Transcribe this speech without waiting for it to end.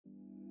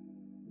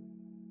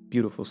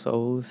Beautiful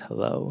souls,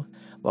 hello.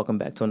 Welcome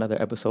back to another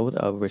episode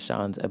of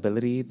Rashawn's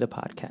Ability, the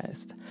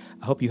podcast.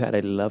 I hope you had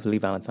a lovely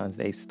Valentine's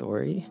Day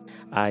story.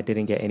 I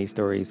didn't get any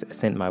stories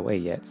sent my way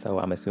yet, so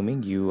I'm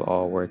assuming you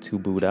all were too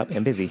booed up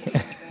and busy.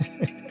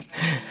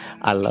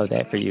 I love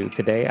that for you.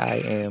 Today I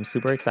am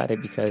super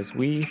excited because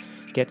we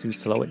get to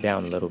slow it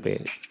down a little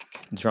bit.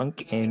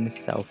 Drunk in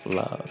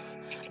self-love.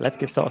 Let's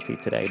get saucy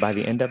today. By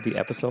the end of the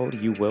episode,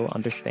 you will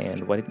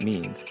understand what it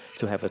means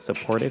to have a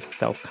supportive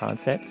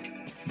self-concept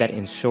that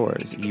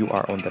ensures you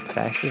are on the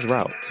fastest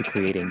route to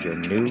creating your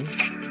new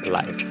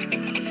life.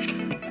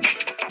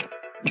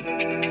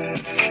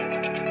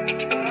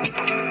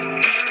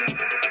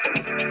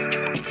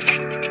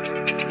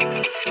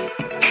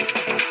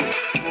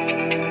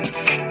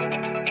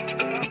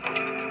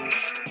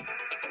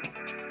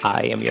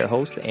 I am your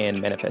host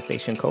and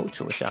manifestation coach,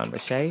 Rashawn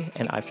Rashay,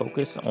 and I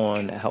focus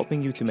on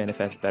helping you to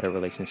manifest better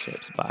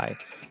relationships by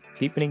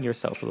deepening your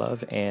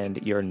self-love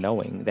and your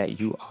knowing that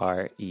you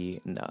are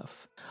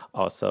enough.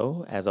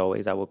 Also, as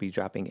always, I will be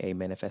dropping a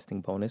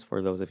manifesting bonus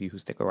for those of you who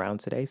stick around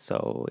today,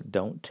 so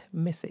don't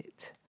miss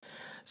it.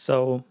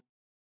 So,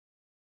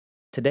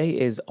 today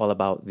is all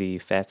about the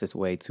fastest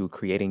way to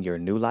creating your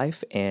new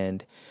life,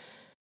 and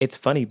it's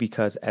funny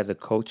because as a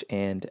coach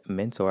and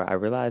mentor, I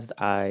realized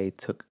I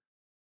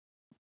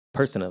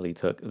personally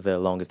took the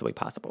longest way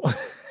possible.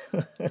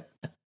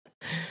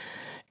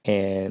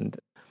 And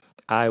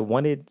I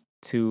wanted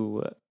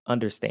to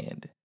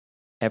understand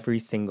every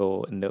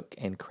single nook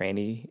and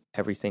cranny,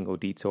 every single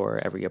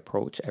detour, every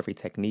approach, every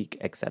technique,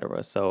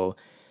 etc., so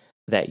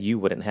that you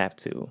wouldn't have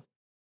to.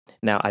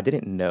 Now, I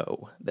didn't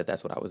know that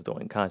that's what I was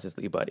doing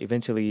consciously, but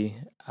eventually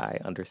I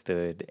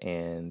understood.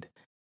 And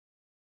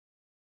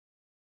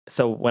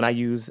so when I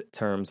use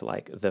terms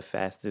like the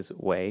fastest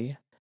way,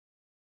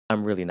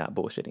 I'm really not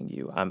bullshitting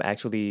you. I'm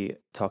actually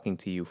talking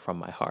to you from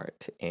my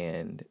heart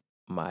and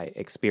my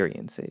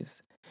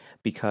experiences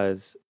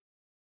because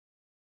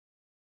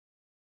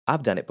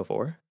I've done it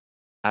before.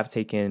 I've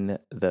taken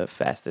the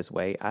fastest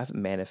way. I've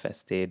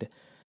manifested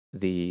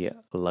the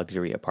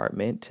luxury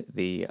apartment,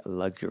 the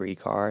luxury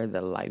car,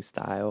 the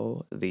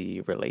lifestyle,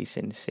 the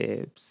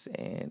relationships,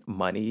 and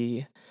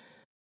money,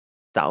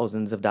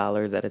 thousands of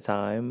dollars at a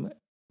time.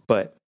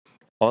 But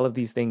all of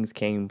these things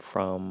came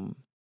from,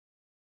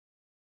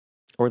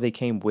 or they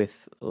came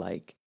with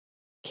like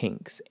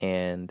kinks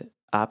and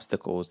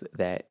obstacles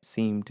that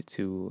seemed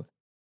to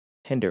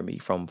hinder me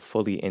from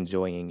fully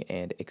enjoying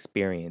and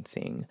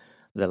experiencing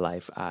the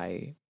life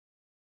I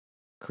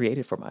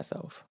created for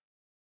myself.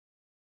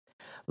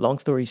 Long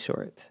story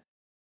short,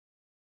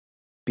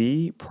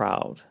 be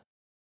proud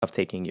of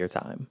taking your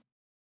time.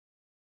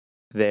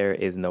 There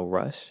is no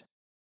rush.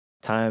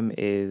 Time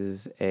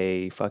is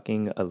a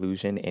fucking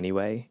illusion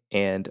anyway,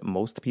 and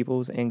most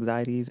people's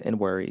anxieties and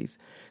worries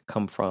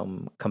come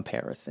from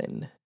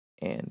comparison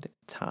and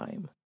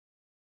time.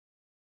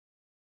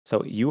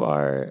 So you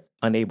are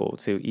unable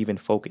to even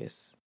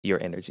focus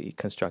your energy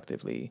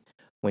constructively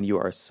when you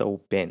are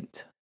so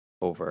bent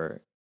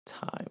over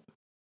time.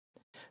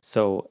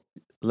 So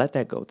let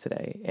that go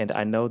today. And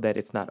I know that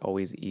it's not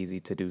always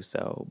easy to do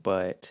so,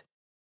 but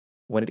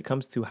when it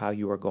comes to how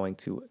you are going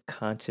to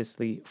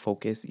consciously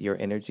focus your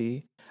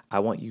energy, I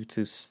want you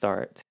to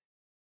start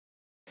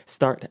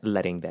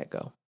letting that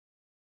go.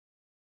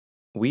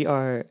 We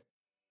are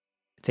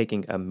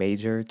taking a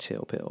major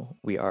chill pill.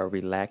 We are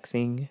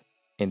relaxing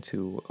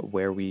into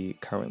where we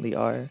currently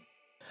are,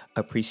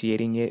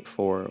 appreciating it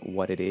for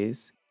what it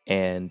is,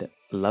 and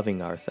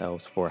loving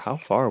ourselves for how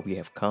far we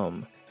have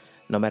come,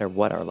 no matter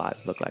what our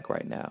lives look like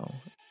right now,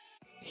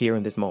 here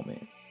in this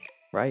moment,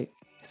 right?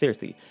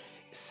 Seriously,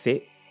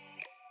 sit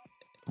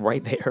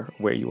right there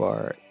where you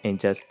are and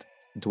just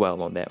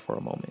dwell on that for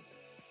a moment.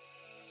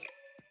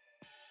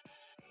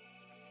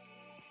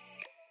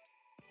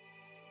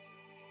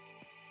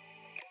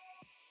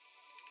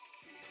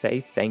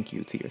 Say thank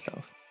you to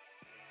yourself.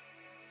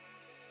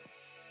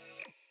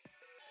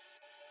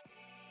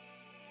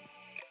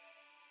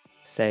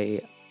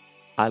 Say,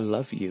 I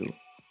love you,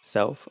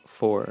 self,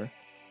 for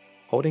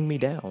holding me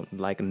down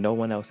like no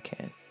one else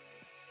can.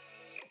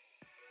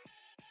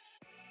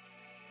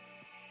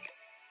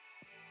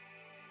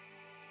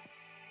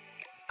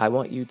 I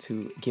want you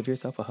to give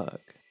yourself a hug.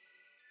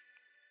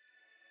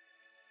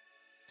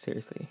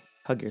 Seriously,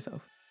 hug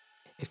yourself.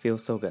 It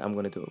feels so good. I'm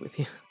going to do it with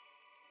you.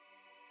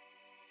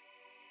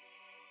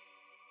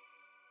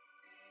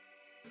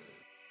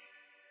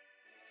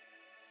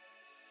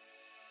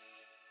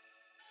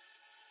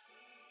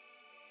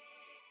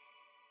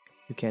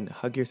 You can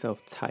hug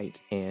yourself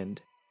tight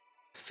and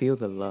feel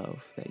the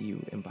love that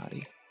you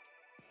embody.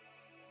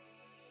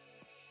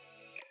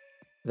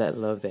 That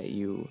love that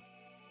you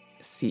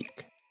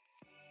seek,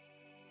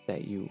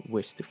 that you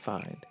wish to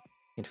find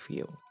and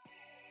feel.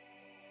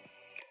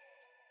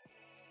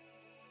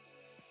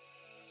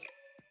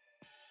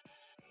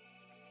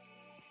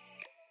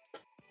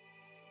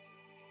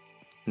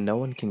 No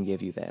one can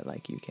give you that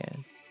like you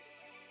can.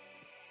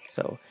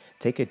 So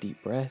take a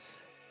deep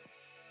breath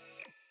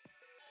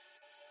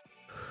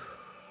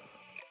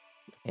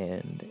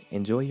and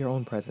enjoy your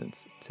own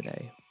presence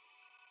today.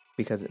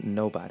 because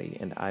nobody,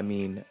 and I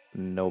mean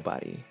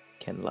nobody,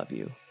 can love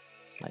you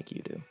like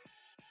you do.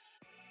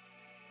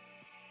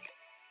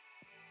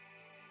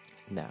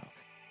 Now,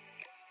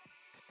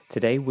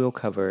 today we'll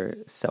cover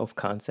self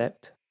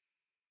concept,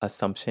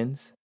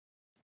 assumptions,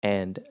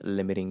 and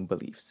limiting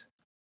beliefs.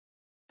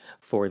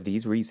 For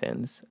these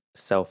reasons,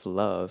 self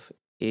love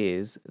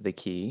is the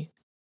key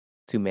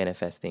to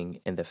manifesting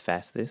in the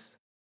fastest,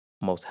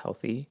 most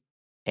healthy,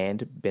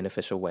 and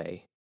beneficial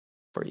way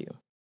for you.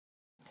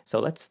 So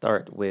let's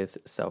start with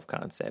self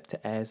concept,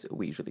 as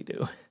we usually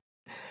do.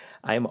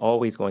 I am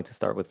always going to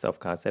start with self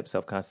concept.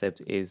 Self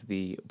concept is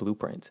the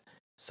blueprint.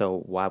 So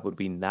why would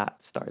we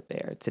not start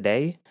there?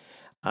 Today,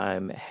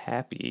 I'm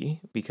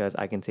happy because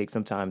I can take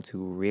some time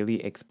to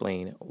really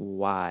explain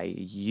why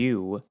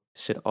you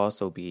should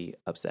also be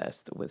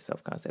obsessed with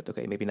self concept.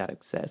 Okay, maybe not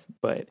obsessed,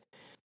 but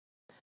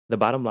the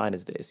bottom line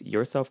is this: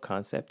 your self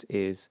concept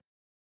is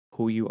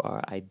who you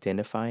are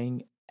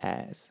identifying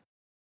as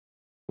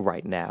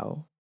right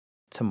now,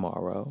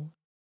 tomorrow,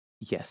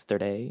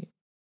 yesterday,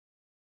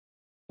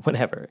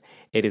 whenever.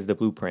 It is the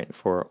blueprint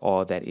for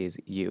all that is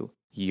you.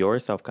 Your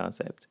self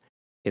concept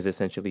is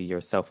essentially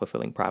your self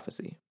fulfilling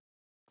prophecy.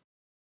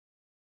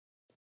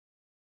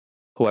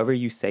 Whoever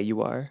you say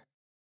you are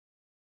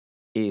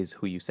is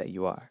who you say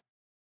you are.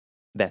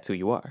 That's who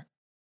you are.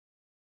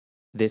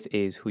 This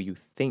is who you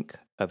think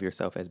of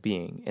yourself as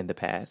being in the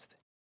past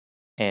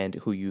and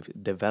who you've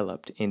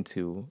developed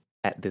into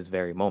at this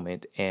very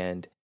moment,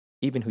 and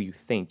even who you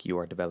think you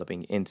are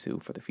developing into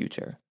for the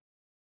future.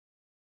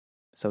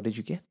 So, did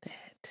you get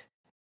that?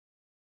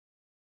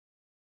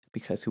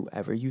 Because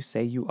whoever you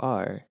say you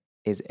are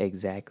is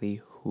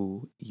exactly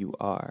who you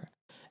are.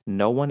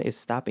 No one is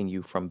stopping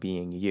you from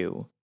being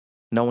you.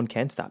 No one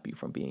can stop you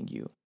from being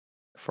you.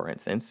 For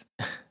instance,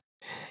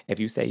 if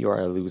you say you are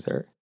a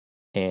loser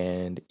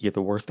and you're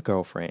the worst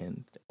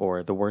girlfriend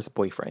or the worst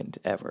boyfriend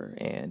ever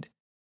and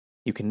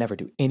you can never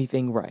do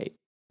anything right,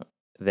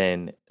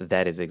 then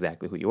that is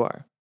exactly who you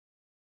are.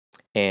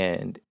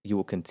 And you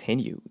will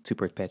continue to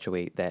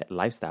perpetuate that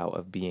lifestyle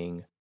of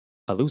being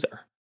a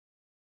loser,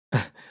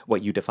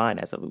 what you define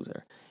as a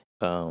loser,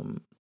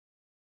 um,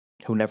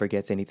 who never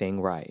gets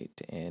anything right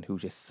and who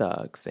just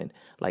sucks. And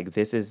like,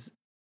 this is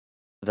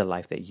the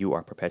life that you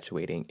are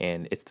perpetuating,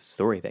 and it's the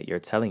story that you're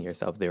telling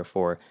yourself.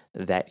 Therefore,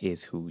 that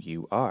is who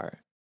you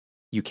are.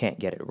 You can't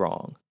get it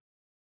wrong.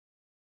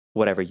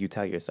 Whatever you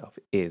tell yourself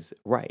is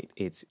right,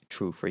 it's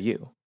true for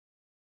you.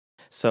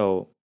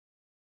 So,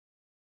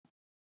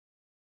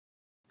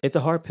 it's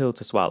a hard pill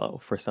to swallow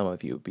for some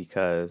of you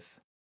because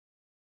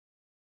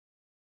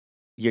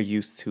you're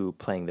used to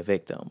playing the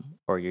victim,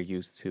 or you're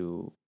used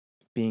to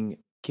being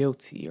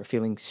guilty or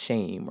feeling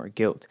shame or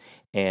guilt.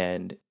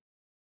 And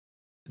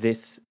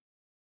this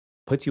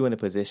puts you in a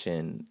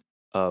position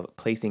of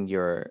placing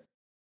your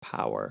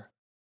power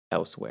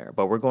elsewhere.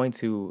 But we're going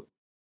to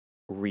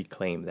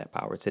reclaim that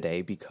power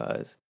today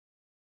because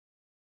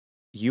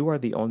you are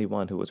the only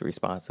one who is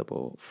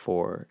responsible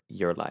for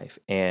your life,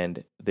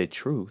 and the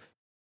truth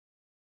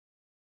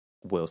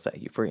will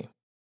set you free.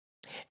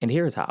 And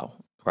here's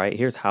how, right?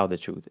 Here's how the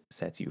truth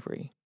sets you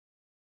free.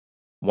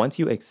 Once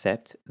you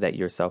accept that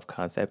your self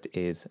concept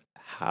is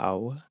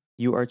how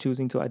you are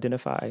choosing to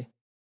identify,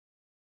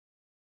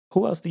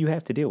 who else do you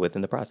have to deal with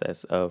in the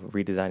process of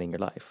redesigning your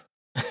life?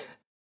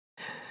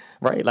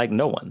 Right? Like,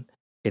 no one.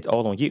 It's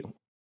all on you.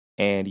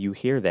 And you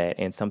hear that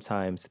and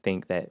sometimes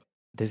think that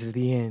this is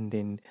the end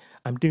and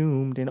I'm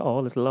doomed and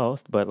all is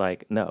lost. But,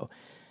 like, no.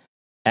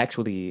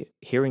 Actually,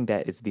 hearing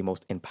that is the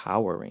most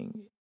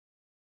empowering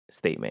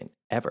statement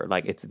ever.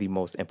 Like, it's the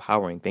most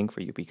empowering thing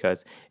for you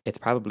because it's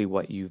probably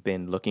what you've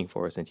been looking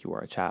for since you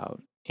were a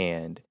child.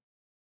 And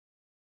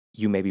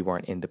you maybe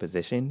weren't in the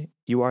position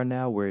you are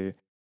now where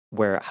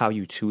how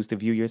you choose to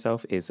view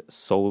yourself is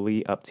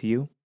solely up to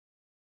you.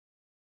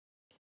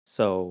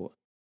 So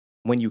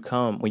when you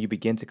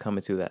begin to come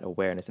into that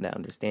awareness and that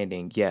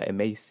understanding, yeah, it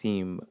may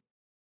seem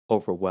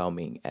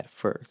overwhelming at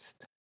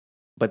first.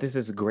 But this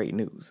is great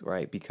news,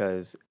 right?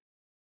 Because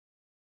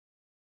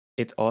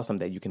it's awesome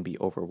that you can be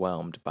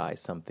overwhelmed by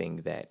something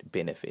that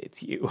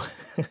benefits you.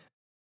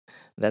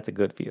 That's a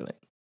good feeling.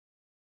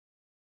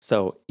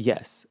 So,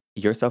 yes,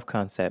 your self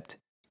concept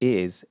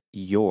is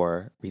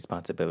your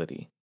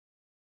responsibility.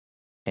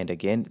 And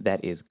again,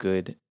 that is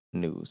good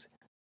news.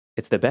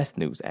 It's the best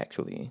news,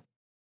 actually.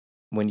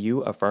 When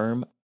you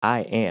affirm,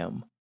 I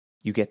am,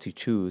 you get to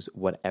choose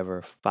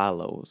whatever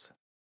follows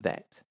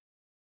that.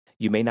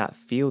 You may not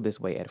feel this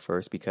way at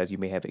first because you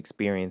may have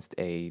experienced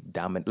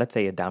let's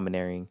say a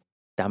domineering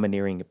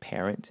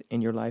parent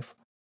in your life,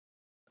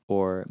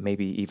 or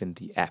maybe even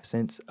the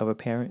absence of a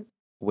parent,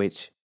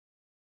 which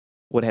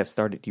would have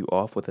started you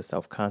off with a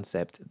self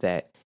concept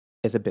that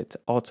is a bit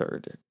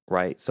altered,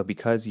 right? So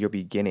because your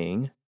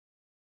beginning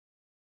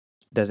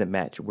doesn't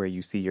match where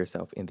you see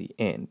yourself in the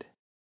end,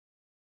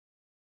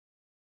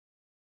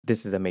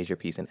 this is a major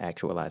piece in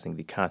actualizing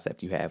the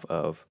concept you have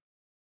of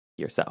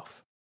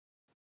yourself.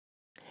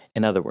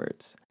 In other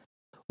words,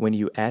 when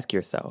you ask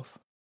yourself,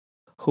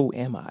 who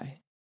am I?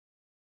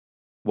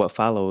 What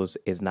follows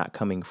is not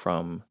coming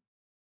from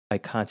a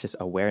conscious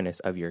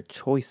awareness of your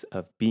choice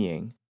of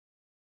being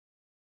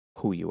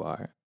who you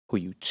are, who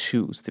you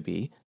choose to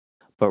be,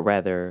 but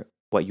rather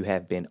what you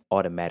have been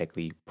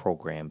automatically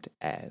programmed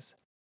as.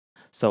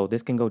 So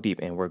this can go deep,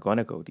 and we're going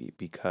to go deep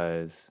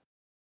because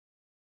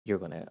you're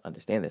going to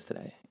understand this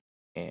today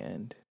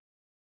and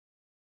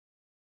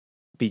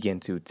begin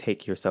to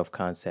take your self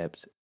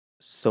concepts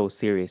so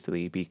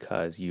seriously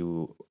because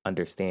you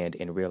understand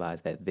and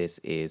realize that this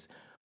is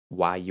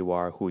why you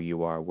are, who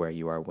you are, where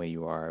you are, when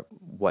you are,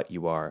 what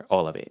you are,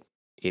 all of it.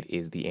 It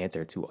is the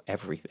answer to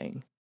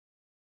everything.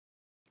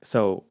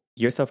 So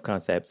your self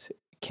concept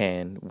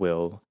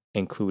will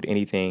include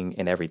anything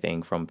and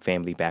everything from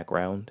family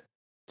background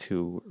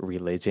to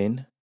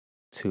religion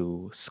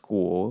to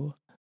school,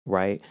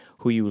 right?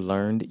 Who you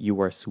learned you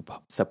were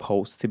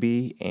supposed to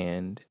be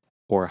and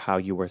or how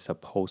you were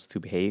supposed to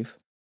behave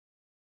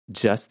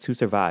just to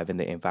survive in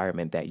the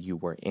environment that you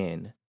were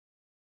in.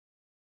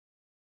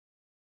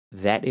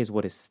 That is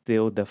what is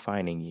still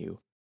defining you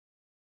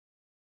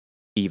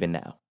even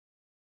now.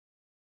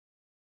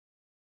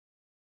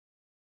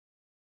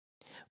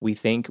 We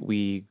think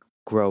we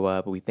grow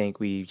up, we think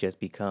we just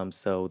become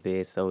so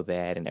this, so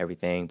that, and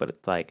everything, but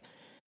it's like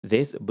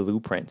this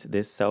blueprint,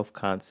 this self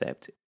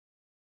concept,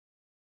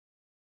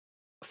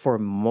 for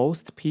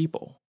most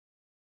people,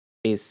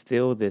 is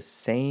still the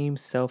same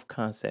self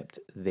concept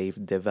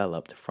they've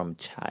developed from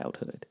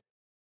childhood.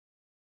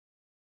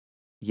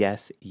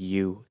 Yes,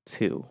 you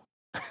too.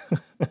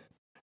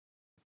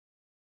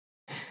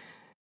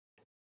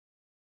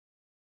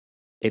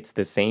 It's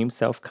the same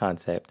self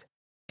concept,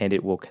 and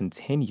it will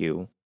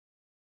continue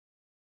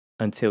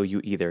until you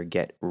either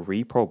get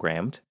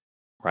reprogrammed,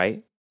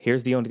 right?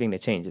 Here's the only thing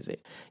that changes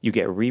it: you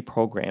get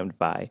reprogrammed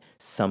by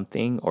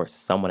something or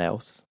someone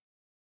else,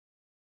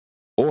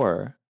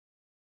 or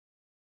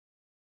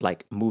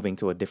like moving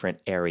to a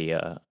different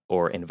area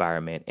or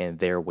environment, and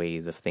their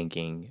ways of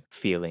thinking,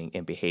 feeling,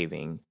 and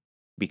behaving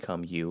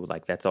become you.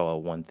 Like that's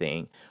all one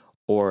thing.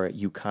 Or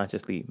you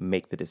consciously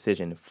make the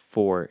decision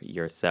for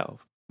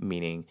yourself,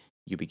 meaning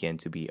you begin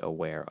to be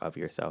aware of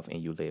yourself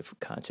and you live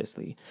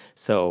consciously.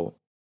 So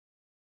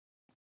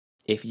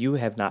if you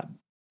have not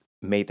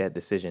made that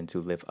decision to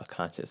live a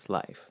conscious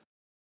life,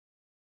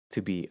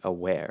 to be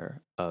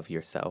aware of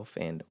yourself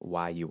and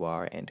why you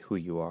are and who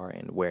you are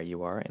and where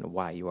you are and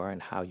why you are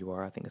and how you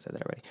are. I think I said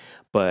that already.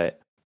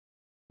 But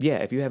yeah,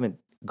 if you haven't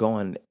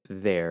gone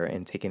there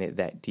and taken it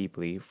that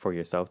deeply for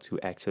yourself to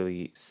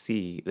actually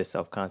see the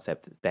self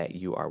concept that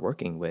you are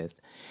working with,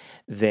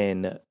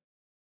 then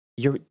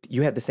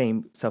you have the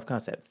same self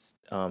concepts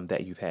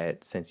that you've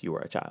had since you were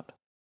a child.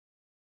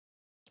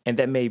 And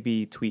that may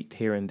be tweaked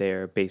here and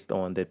there based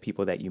on the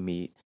people that you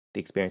meet, the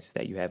experiences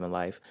that you have in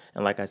life.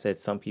 And like I said,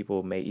 some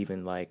people may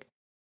even like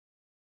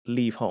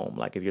leave home.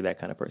 Like if you're that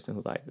kind of person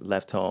who like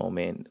left home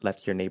and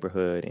left your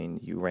neighborhood and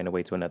you ran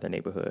away to another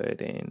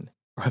neighborhood, and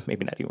or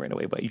maybe not even ran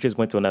away, but you just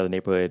went to another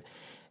neighborhood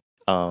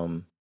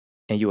um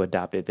and you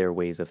adopted their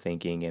ways of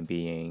thinking and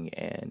being,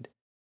 and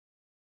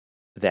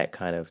that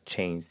kind of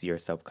changed your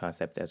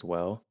self-concept as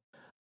well.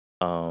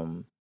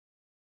 Um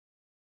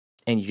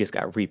and you just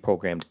got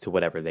reprogrammed to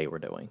whatever they were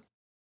doing.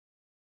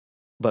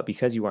 But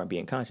because you aren't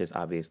being conscious,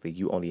 obviously,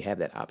 you only have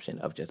that option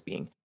of just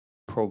being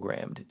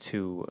programmed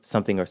to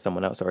something or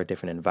someone else or a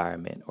different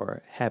environment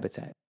or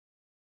habitat.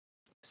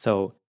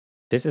 So,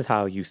 this is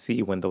how you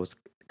see when those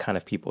kind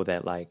of people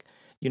that like,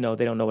 they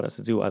don't know what else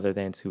to do other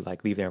than to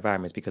like leave their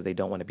environments because they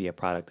don't want to be a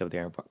product of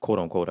their quote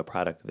unquote a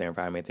product of their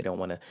environment. They don't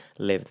want to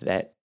live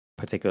that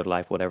particular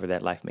life, whatever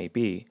that life may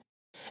be.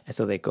 And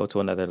so they go to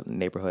another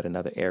neighborhood,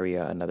 another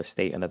area, another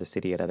state, another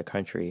city, another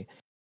country.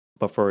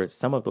 But for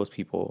some of those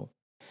people,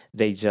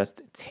 they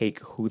just take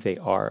who they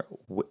are.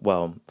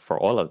 Well, for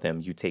all of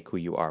them, you take who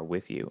you are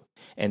with you.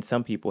 And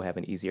some people have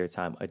an easier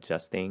time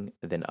adjusting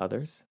than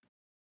others.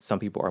 Some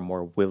people are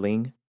more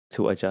willing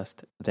to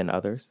adjust than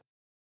others.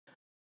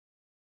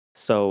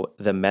 So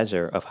the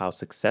measure of how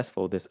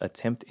successful this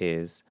attempt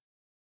is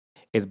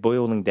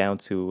boiling down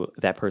to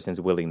that person's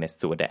willingness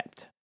to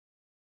adapt,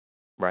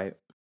 right?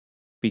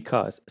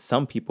 Because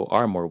some people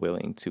are more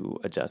willing to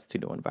adjust to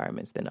new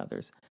environments than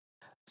others.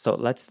 So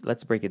let's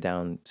break it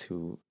down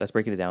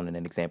in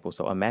an example.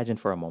 So imagine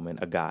for a moment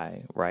a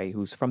guy, right,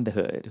 who's from the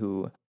hood,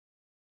 who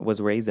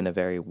was raised in a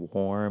very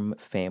warm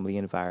family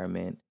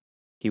environment.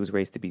 He was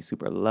raised to be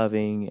super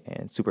loving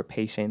and super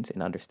patient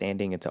and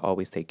understanding and to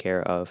always take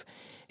care of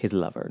his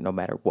lover no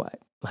matter what.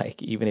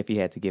 Like even if he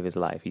had to give his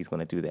life, he's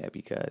going to do that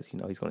because,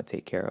 he's going to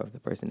take care of the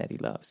person that he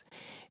loves.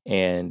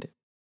 And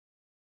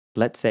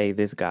let's say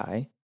this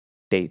guy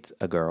dates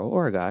a girl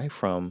or a guy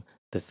from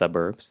the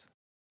suburbs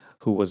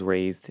who was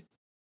raised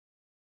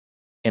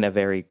in a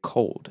very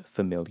cold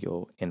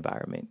familial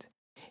environment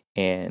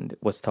and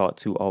was taught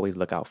to always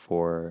look out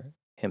for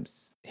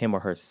him or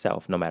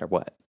herself no matter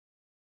what.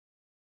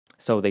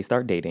 So they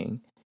start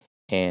dating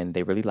and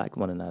they really liked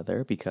one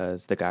another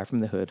because the guy from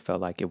the hood felt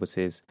like it was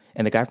his,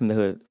 and the guy from the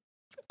hood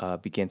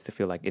begins to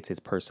feel like it's his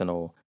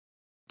personal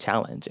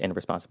challenge and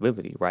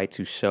responsibility, right?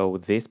 To show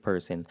this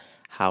person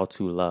how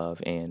to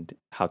love and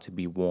how to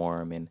be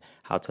warm and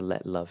how to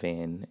let love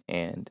in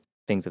and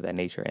things of that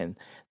nature. And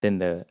then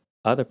the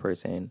other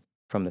person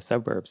from the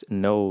suburbs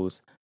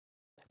knows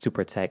to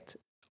protect,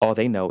 all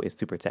they know is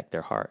to protect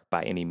their heart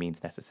by any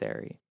means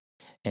necessary.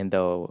 And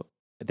though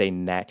they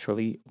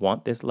naturally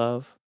want this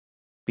love,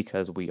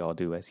 because we all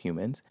do as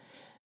humans,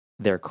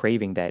 they're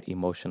craving that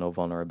emotional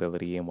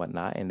vulnerability and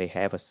whatnot, and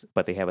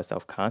but they have a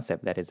self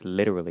concept that is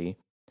literally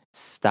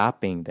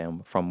stopping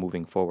them from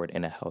moving forward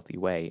in a healthy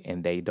way,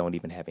 and they don't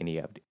even have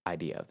any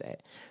idea of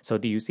that. So,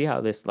 do you see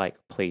how this like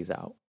plays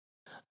out?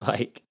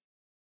 Like,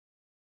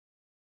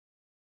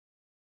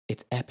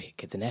 it's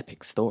epic. It's an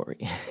epic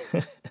story,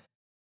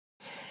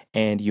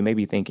 and you may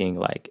be thinking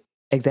like,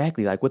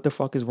 exactly, like what the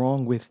fuck is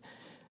wrong with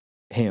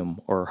him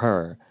or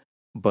her?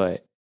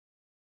 But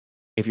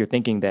if you're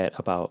thinking that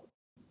about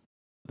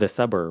the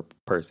suburb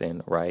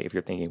person, right? If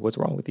you're thinking, what's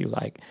wrong with you?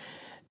 Like,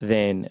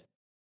 then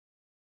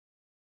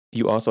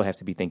you also have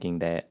to be thinking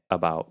that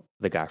about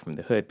the guy from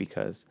the hood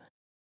because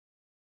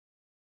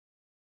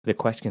the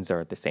questions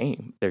are the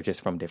same. They're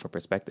just from different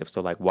perspectives.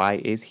 So, like,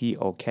 why is he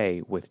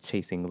okay with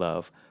chasing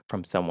love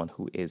from someone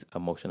who is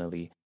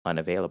emotionally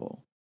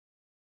unavailable?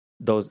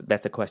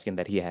 That's a question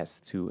that he has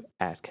to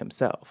ask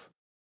himself.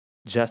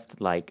 Just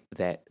like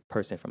that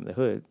person from the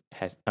hood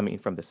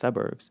from the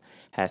suburbs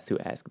has to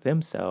ask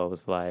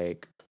themselves,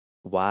 like,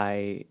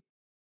 why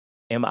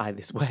am I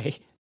this way?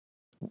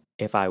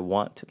 If I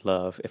want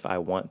love, if I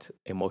want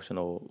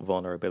emotional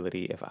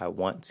vulnerability, if I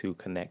want to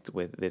connect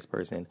with this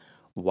person,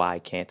 why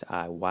can't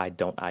I? Why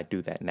don't I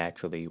do that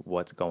naturally?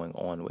 What's going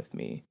on with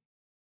me?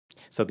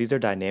 So these are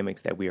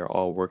dynamics that we are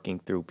all working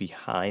through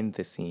behind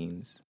the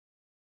scenes.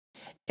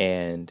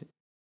 And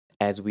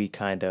as we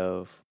kind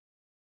of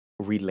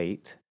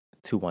relate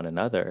to one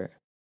another,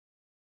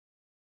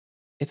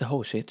 it's a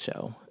whole shit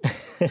show.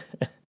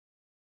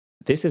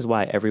 This is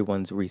why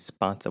everyone's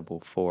responsible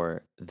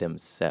for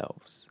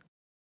themselves,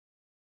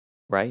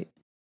 right?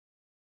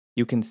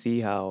 You can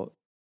see how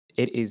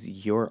it is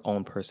your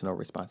own personal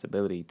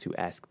responsibility to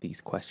ask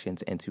these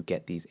questions and to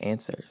get these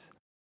answers.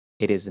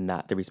 It is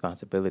not the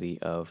responsibility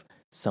of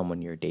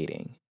someone you're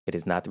dating. It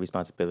is not the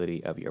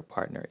responsibility of your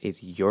partner.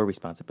 It's your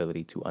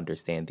responsibility to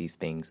understand these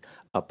things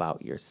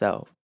about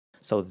yourself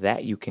so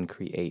that you can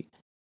create.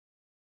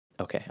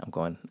 Okay, I'm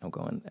going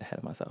ahead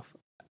of myself.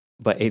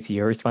 But it's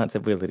your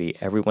responsibility.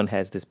 Everyone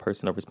has this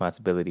personal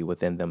responsibility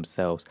within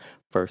themselves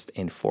first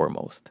and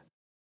foremost.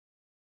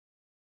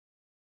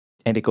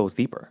 And it goes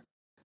deeper,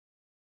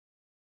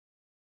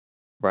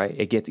 right?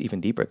 It gets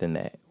even deeper than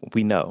that.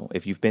 We know.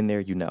 If you've been there,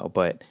 you know.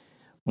 But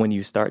when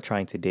you start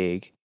trying to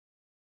dig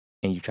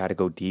and you try to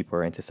go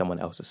deeper into someone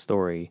else's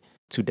story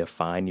to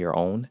define your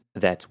own,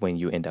 that's when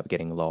you end up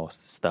getting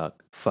lost,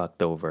 stuck,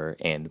 fucked over,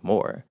 and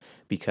more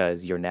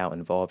because you're now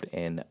involved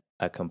in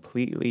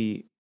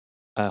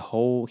a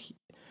whole,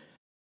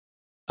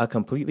 a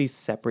completely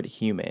separate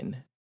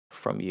human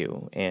from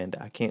you. And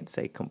I can't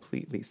say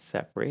completely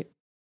separate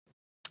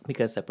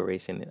because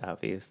separation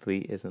obviously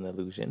is an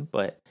illusion,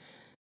 but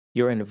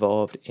you're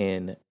involved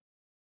in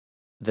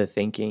the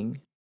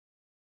thinking,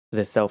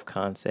 the self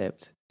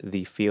concept,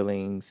 the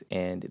feelings,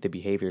 and the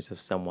behaviors of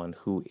someone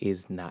who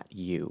is not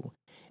you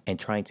and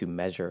trying to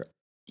measure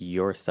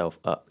yourself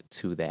up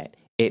to that.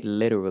 It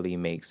literally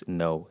makes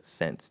no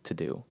sense to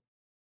do.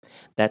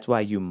 That's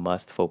why you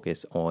must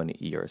focus on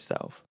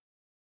yourself.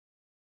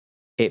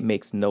 It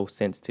makes no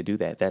sense to do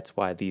that. That's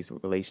why these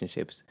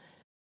relationships,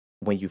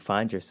 when you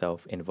find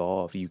yourself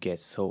involved, you get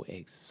so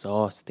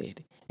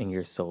exhausted and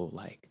you're so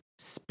like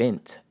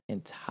spent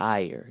and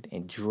tired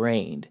and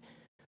drained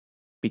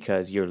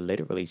because you're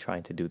literally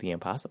trying to do the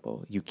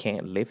impossible. You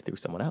can't live through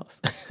someone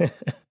else.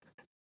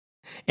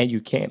 And you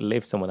can't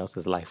live someone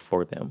else's life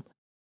for them.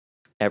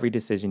 Every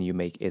decision you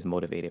make is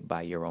motivated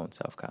by your own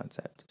self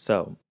concept.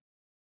 So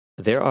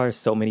there are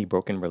so many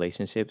broken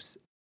relationships,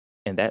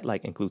 and that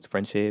like includes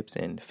friendships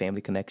and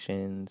family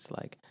connections,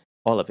 like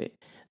all of it,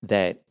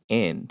 that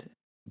end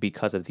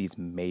because of these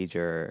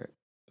major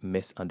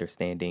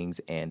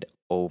misunderstandings and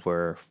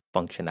over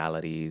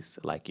functionalities.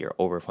 Like you're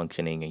over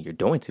functioning and you're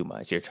doing too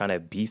much. You're trying to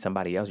be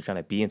somebody else, you're trying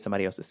to be in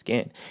somebody else's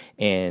skin.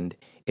 And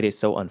it is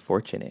so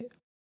unfortunate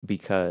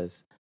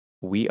because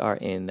we are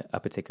in a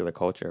particular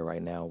culture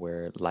right now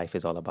where life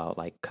is all about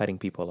like cutting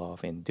people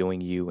off and doing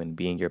you and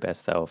being your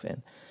best self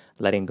and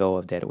letting go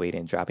of dead weight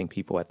and dropping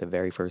people at the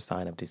very first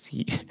sign of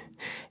deceit.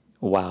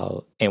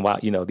 While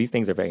these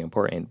things are very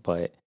important,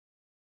 but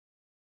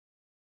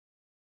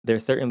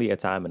there's certainly a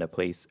time and a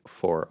place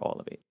for all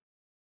of it.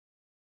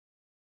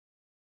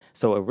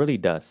 So it really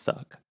does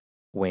suck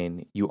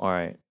when you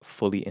aren't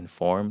fully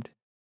informed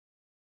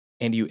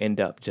and you end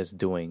up just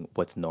doing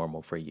what's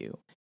normal for you.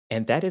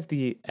 And that is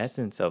the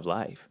essence of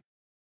life.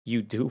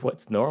 You do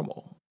what's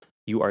normal.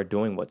 You are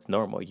doing what's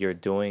normal. You're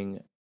doing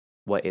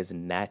what is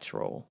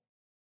natural.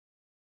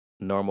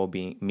 Normal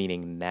being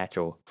meaning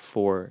natural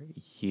for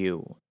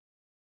you,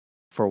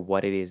 for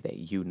what it is that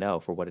you know,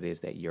 for what it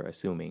is that you're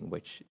assuming,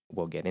 which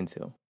we'll get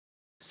into.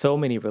 So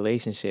many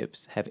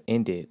relationships have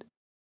ended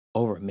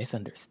over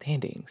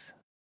misunderstandings.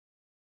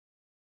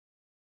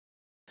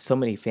 So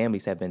many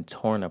families have been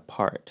torn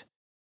apart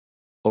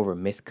over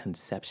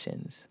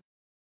misconceptions,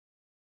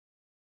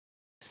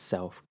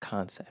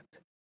 self-concept,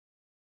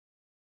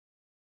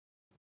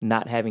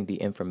 not having the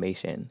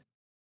information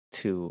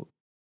to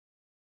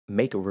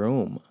make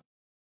room,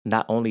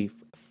 not only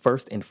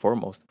first and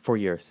foremost for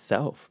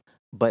yourself,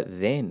 but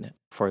then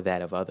for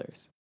that of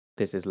others.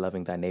 This is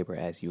loving thy neighbor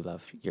as you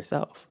love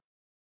yourself.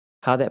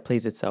 How that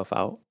plays itself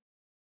out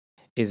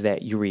is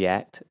that you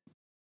react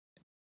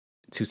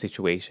to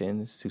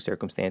situations, to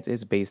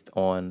circumstances based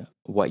on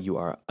what you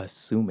are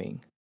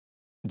assuming,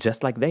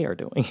 just like they are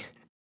doing.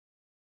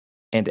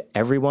 And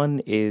everyone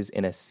is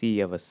in a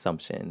sea of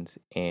assumptions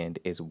and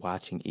is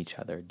watching each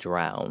other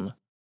drown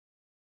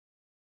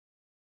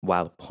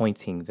while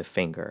pointing the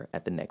finger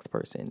at the next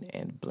person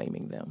and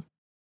blaming them.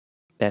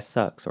 That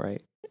sucks,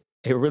 right?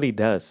 It really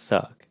does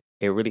suck.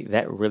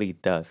 That really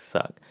does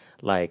suck.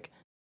 Like,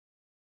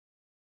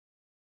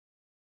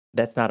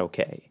 that's not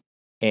okay.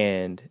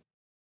 And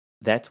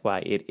that's why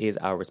it is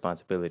our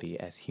responsibility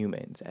as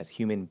humans, as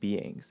human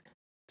beings,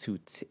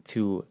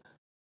 to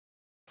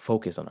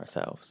focus on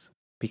ourselves,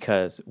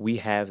 because we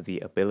have the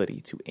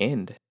ability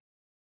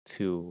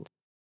to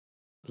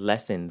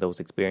lessen those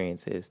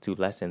experiences, to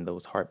lessen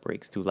those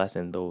heartbreaks, to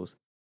lessen those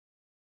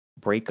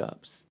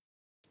breakups,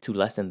 to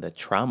lessen the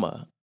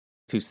trauma,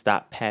 to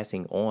stop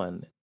passing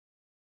on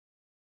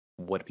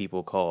what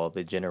people call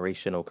the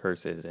generational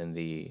curses and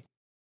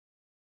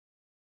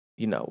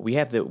we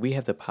have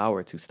the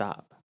power to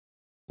stop.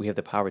 We have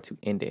the power to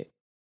end it.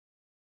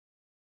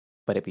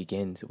 But it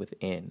begins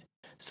within.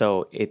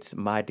 So it's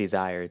my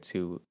desire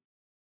to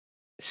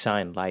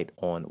shine light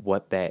on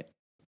what that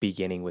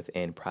beginning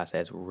within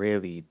process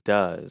really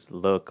does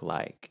look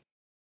like,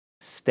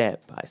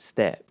 step by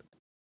step,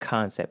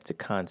 concept to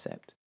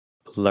concept,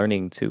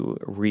 learning to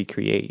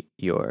recreate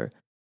your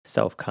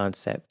self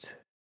concept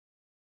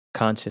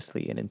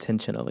consciously and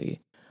intentionally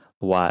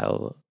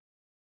while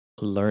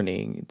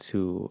learning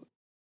to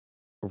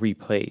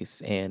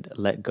replace and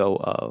let go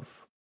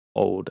of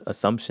old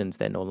assumptions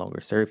that no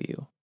longer serve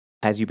you.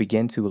 As you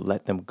begin to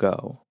let them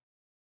go,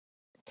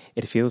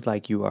 it feels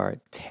like you are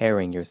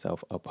tearing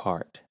yourself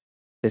apart.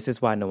 This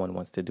is why no one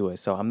wants to do it.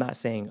 So I'm not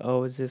saying,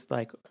 oh, it's just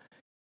like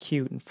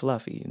cute and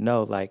fluffy.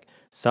 No, like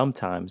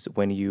sometimes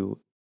when you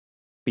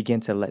begin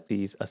to let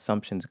these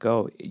assumptions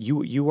go,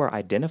 you are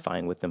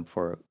identifying with them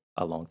for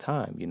a long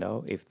time,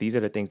 If these are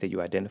the things that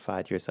you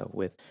identified yourself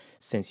with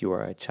since you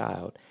were a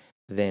child,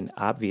 then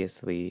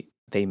obviously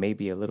they may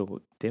be a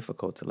little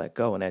difficult to let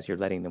go. And as you're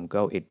letting them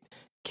go, it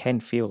can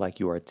feel like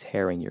you are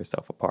tearing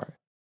yourself apart.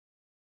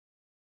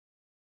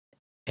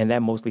 And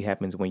that mostly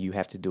happens when you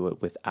have to do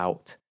it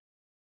without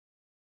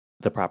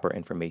the proper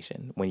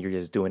information, when you're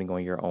just doing it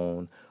on your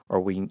own, or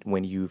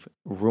when you've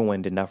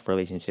ruined enough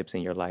relationships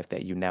in your life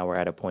that you now are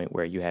at a point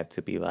where you have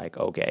to be like,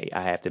 okay,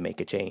 I have to make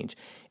a change,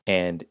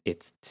 and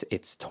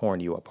it's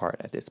torn you apart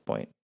at this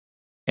point.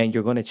 And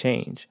you're going to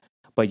change,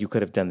 but you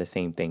could have done the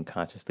same thing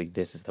consciously.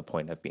 This is the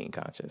point of being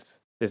conscious.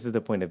 This is the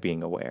point of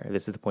being aware.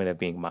 This is the point of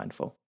being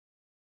mindful.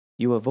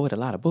 You avoid a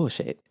lot of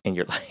bullshit in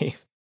your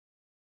life.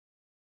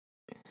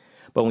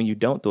 But when you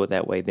don't do it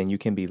that way, then you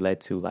can be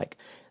led to like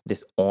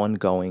this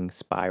ongoing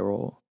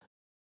spiral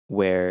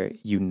where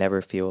you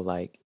never feel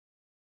like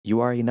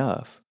you are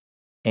enough.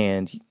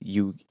 And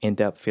you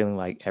end up feeling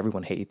like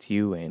everyone hates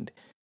you and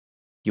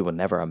you will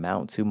never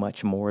amount to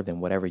much more than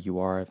whatever you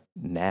are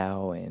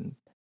now. And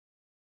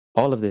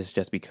all of this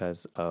just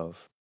because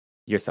of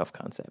your self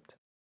concept,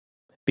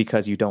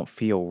 because you don't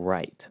feel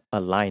right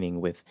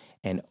aligning with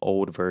an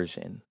old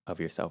version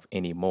of yourself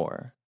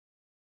anymore.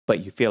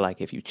 But you feel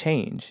like if you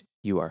change,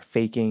 you are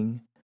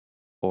faking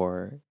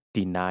or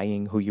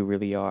denying who you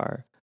really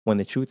are, when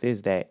the truth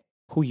is that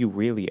who you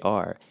really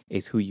are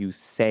is who you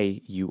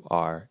say you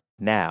are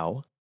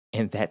now.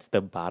 And that's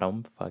the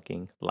bottom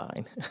fucking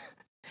line.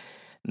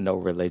 No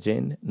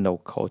religion, no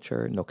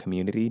culture, no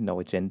community, no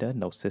agenda,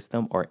 no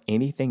system, or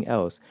anything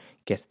else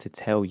gets to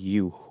tell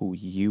you who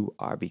you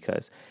are.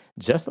 Because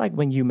just like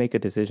when you make a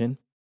decision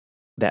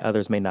that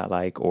others may not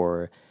like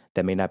or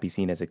that may not be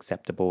seen as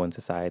acceptable in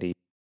society,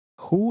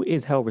 who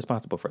is held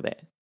responsible for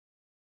that?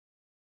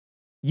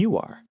 You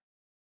are.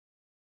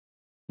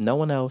 No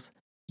one else,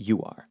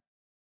 you are.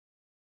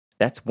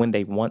 That's when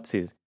they want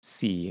to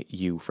see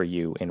you for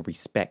you and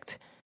respect,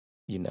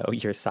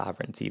 your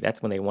sovereignty.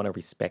 That's when they want to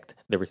respect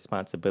the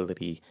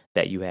responsibility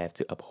that you have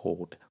to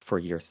uphold for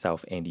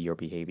yourself and your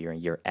behavior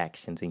and your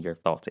actions and your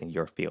thoughts and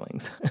your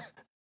feelings.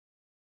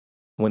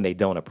 When they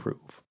don't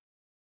approve,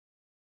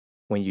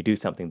 when you do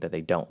something that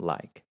they don't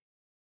like.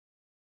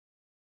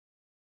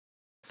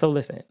 So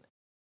listen,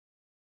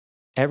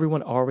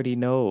 everyone already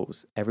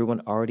knows,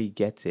 everyone already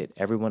gets it,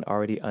 everyone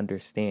already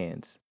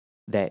understands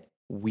that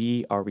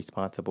we are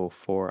responsible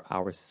for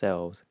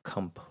ourselves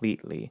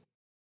completely.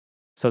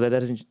 So that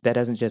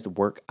doesn't just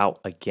work out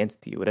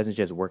against you. It doesn't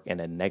just work in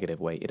a negative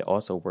way. It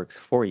also works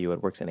for you.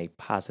 It works in a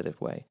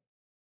positive way.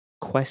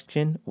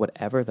 Question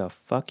whatever the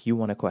fuck you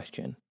want to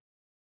question.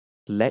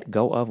 Let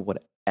go of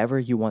whatever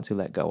you want to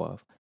let go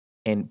of.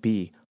 and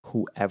be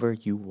whoever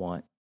you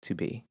want to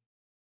be.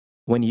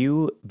 When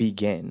you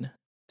begin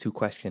to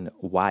question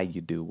why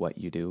you do what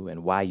you do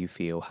and why you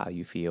feel how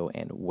you feel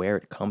and where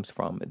it comes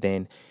from,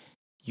 then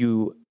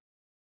you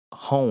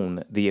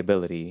hone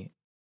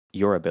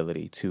your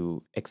ability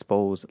to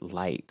expose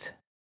light.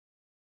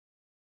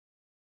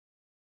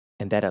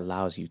 And that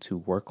allows you to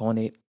work on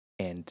it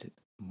and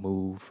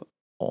move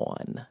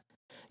on.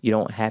 You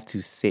don't have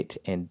to sit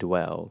and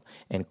dwell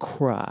and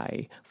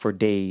cry for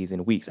days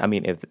and weeks. I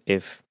mean,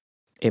 if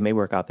it may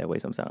work out that way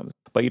sometimes,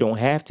 but you don't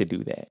have to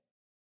do that.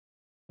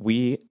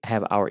 We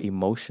have our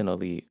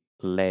emotionally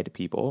led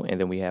people,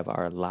 and then we have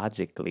our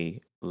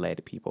logically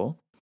led people,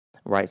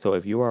 right? So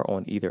if you are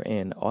on either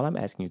end, all I'm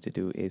asking you to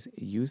do is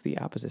use the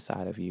opposite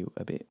side of you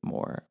a bit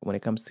more when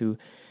it comes to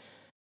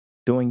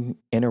doing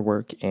inner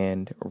work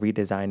and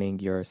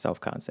redesigning your self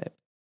concept.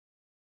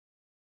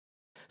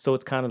 So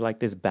it's kind of like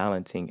this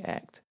balancing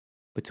act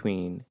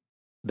between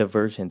the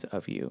versions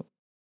of you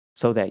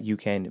so that you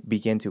can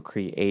begin to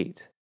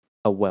create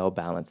a well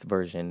balanced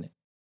version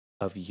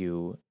of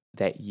you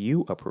that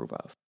you approve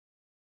of.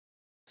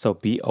 So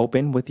be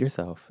open with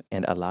yourself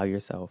and allow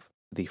yourself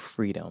the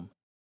freedom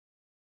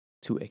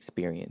to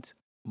experience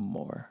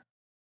more.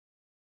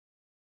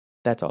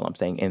 That's all I'm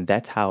saying. And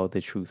that's how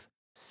the truth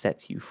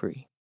sets you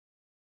free.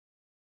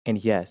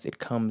 And yes, it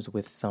comes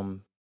with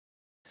some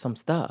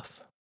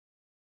stuff.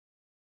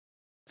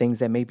 Things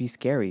that may be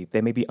scary,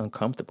 they may be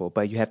uncomfortable,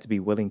 but you have to be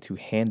willing to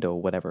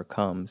handle whatever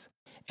comes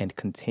and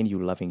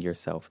continue loving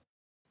yourself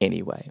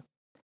anyway.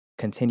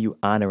 Continue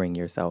honoring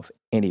yourself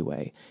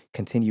anyway.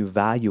 Continue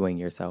valuing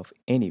yourself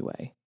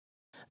anyway.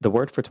 The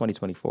word for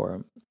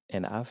 2024,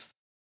 and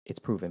it's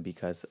proven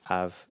because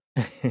I've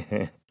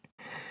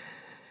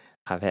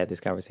I've had this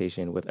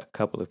conversation with a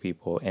couple of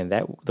people, and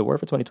that the word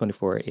for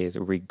 2024 is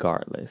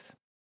regardless.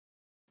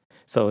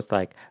 So it's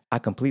like I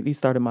completely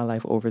started my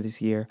life over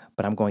this year,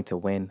 but I'm going to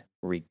win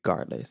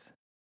regardless.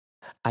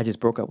 I just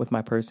broke up with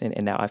my person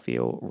and now I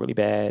feel really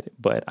bad,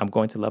 but I'm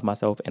going to love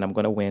myself and I'm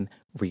going to win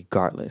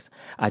regardless.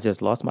 I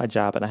just lost my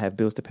job and I have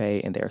bills to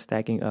pay and they're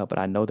stacking up, but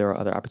I know there are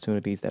other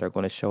opportunities that are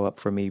going to show up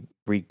for me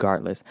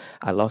regardless.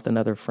 I lost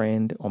another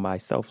friend on my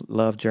self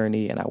love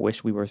journey and I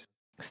wish we were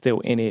still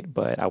in it,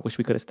 but I wish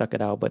we could have stuck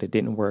it out, but it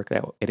didn't work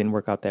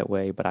out that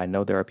way. But I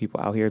know there are people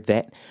out here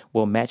that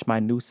will match my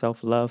new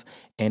self love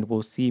and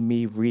will see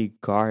me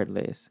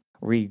regardless.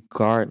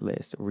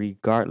 Regardless.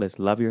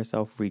 Love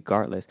yourself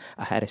regardless.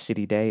 I had a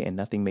shitty day and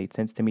nothing made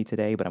sense to me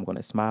today, but I'm going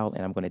to smile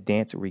and I'm going to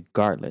dance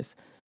regardless.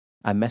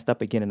 I messed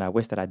up again and I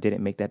wish that I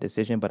didn't make that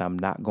decision, but I'm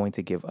not going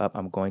to give up.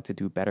 I'm going to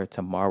do better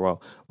tomorrow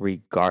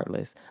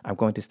regardless. I'm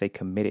going to stay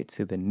committed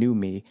to the new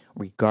me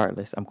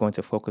regardless. I'm going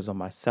to focus on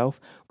myself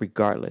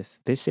regardless.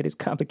 This shit is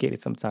complicated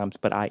sometimes,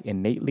 but I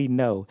innately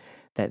know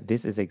that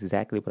this is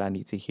exactly what I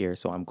need to hear,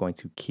 so I'm going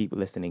to keep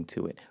listening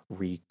to it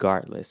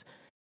regardless.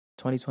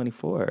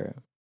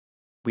 2024.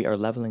 We are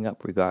leveling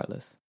up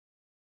regardless.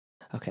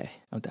 Okay,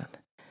 I'm done.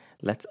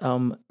 Let's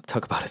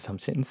talk about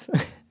assumptions.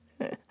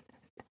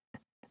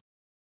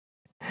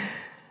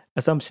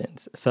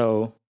 Assumptions.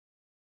 So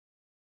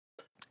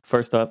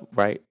first up,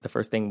 right, the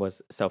first thing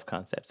was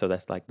self-concept. So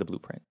that's like the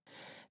blueprint.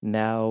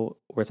 Now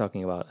we're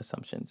talking about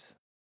assumptions.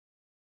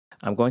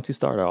 I'm going to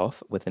start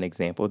off with an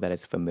example that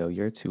is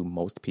familiar to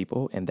most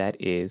people, and that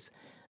is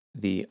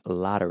the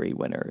lottery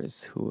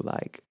winners who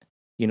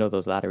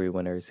those lottery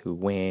winners who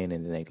win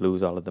and then they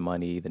lose all of the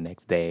money the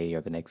next day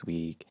or the next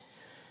week.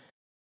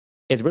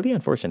 It's really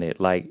unfortunate.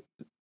 Like,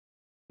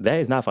 that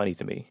is not funny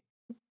to me.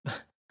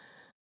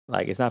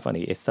 Like, it's not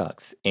funny. It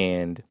sucks.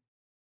 And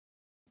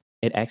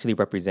it actually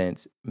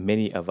represents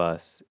many of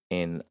us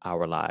in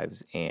our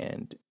lives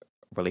and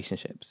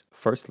relationships.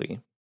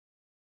 Firstly,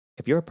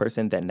 if you're a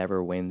person that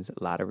never wins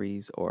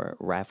lotteries or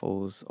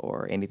raffles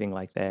or anything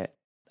like that,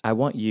 I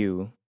want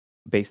you,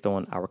 based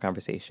on our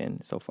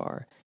conversation so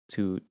far,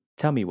 to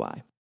tell me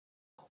why.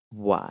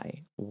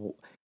 Why?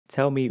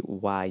 Tell me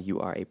why you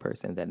are a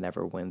person that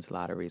never wins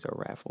lotteries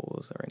or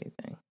raffles or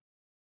anything.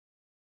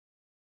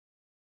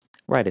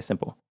 Right, it's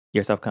simple.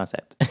 Your self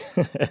concept.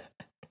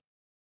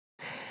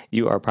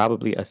 You are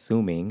probably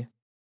assuming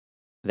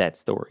that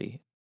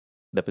story,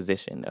 the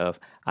position of,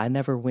 I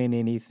never win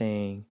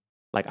anything.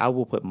 Like, I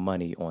will put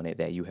money on it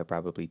that you have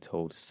probably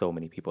told so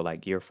many people.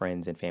 Like, your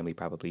friends and family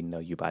probably know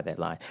you by that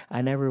line.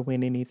 I never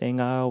win anything.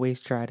 I always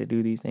try to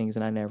do these things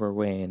and I never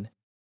win.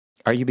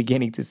 Are you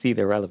beginning to see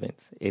the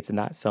relevance? It's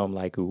not some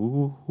like,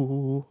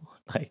 ooh,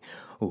 like,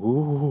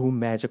 ooh,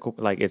 magical.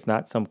 Like, it's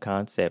not some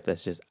concept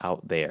that's just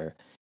out there.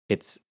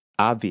 It's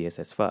obvious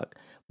as fuck.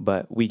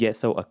 But we get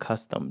so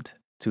accustomed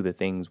to the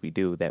things we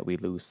do that we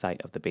lose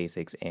sight of the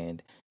basics,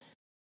 and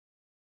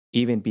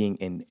even being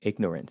in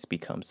ignorance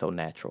becomes so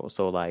natural.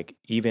 So, like,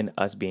 even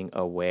us being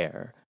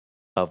aware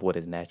of what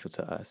is natural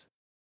to us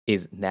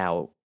is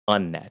now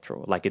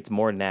unnatural. Like, it's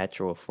more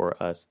natural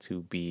for us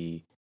to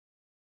be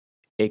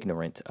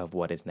ignorant of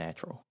what is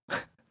natural.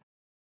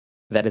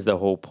 That is the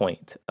whole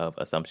point of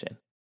assumption.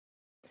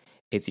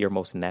 It's your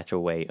most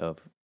natural way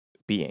of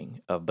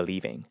being, of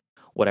believing.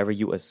 Whatever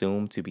you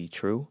assume to be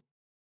true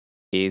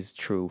is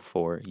true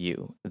for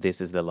you.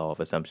 This is the law of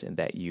assumption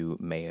that you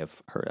may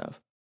have heard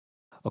of.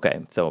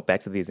 Okay, so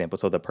back to the example.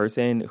 So the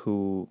person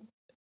who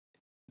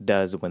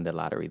does win the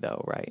lottery,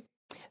 though, right?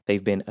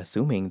 They've been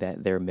assuming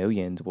that their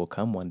millions will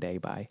come one day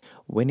by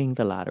winning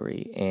the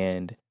lottery.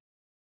 And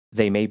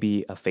they may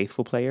be a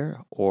faithful player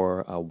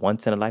or a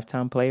once in a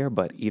lifetime player,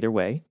 but either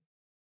way,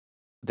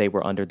 they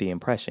were under the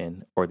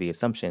impression or the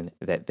assumption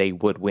that they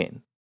would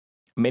win.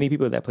 Many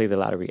people that play the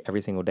lottery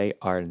every single day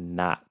are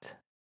not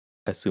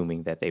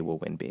assuming that they will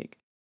win big.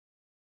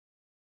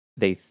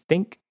 They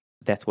think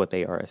that's what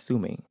they are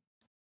assuming,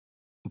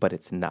 but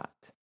it's not.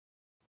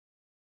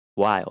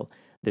 While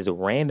there's a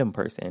random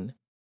person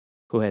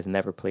who has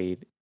never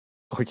played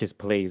or just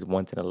plays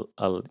once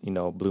in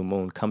a blue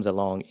moon comes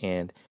along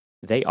and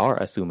they are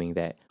assuming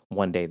that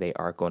one day they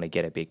are going to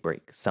get a big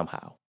break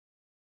somehow.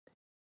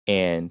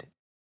 And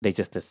they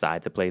just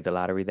decide to play the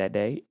lottery that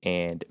day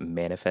and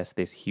manifest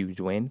this huge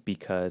win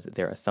because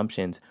their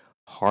assumptions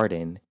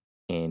harden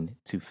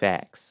into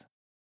facts.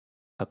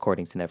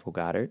 According to Neville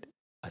Goddard,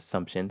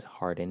 assumptions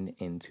harden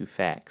into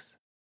facts.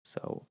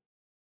 So,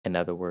 in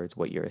other words,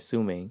 what you're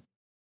assuming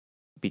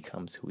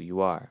becomes who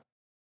you are,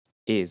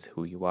 is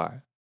who you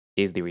are,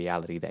 is the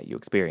reality that you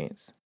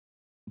experience.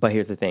 But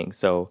here's the thing.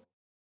 So,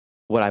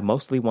 what I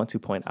mostly want to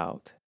point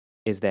out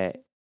is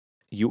that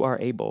you are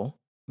able,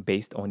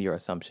 based on your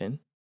assumption,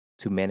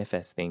 to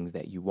manifest things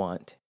that you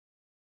want,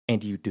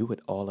 and you do it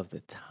all of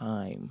the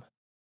time.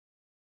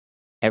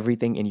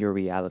 Everything in your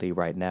reality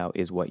right now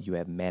is what you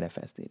have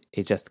manifested.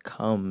 It just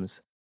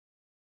comes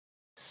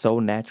so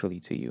naturally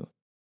to you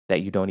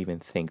that you don't even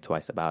think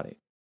twice about it.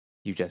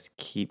 You just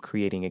keep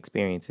creating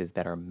experiences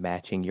that are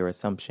matching your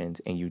assumptions,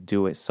 and you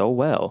do it so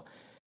well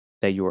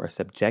that you are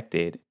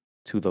subjected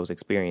to those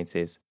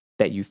experiences,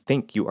 that you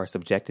think you are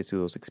subjected to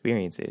those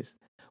experiences,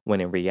 when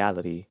in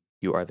reality,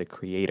 you are the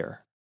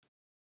creator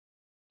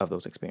of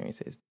those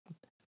experiences.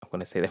 I'm going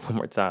to say that one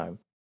more time.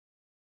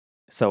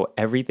 So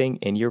everything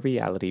in your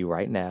reality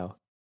right now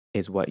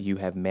is what you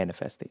have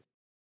manifested.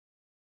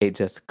 It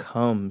just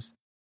comes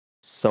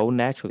so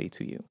naturally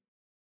to you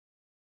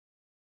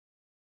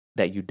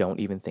that you don't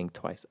even think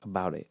twice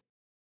about it.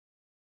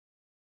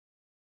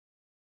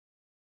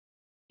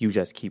 You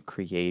just keep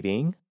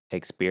creating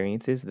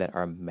experiences that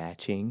are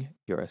matching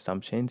your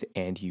assumptions,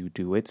 and you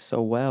do it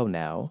so well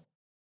now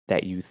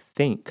that you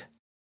think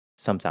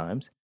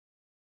sometimes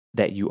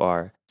that you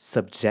are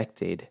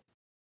subjected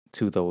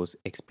to those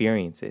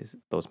experiences,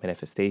 those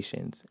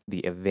manifestations, the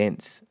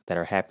events that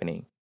are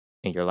happening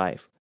in your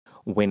life,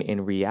 when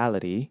in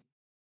reality,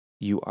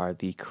 you are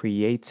the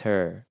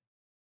creator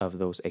of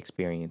those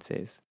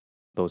experiences,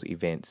 those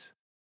events,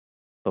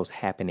 those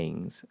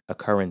happenings,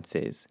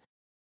 occurrences,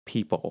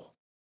 people,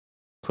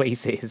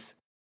 places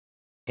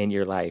in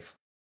your life.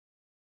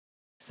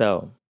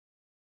 So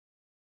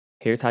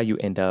here's how you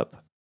end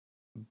up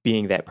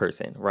being that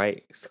person,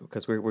 right?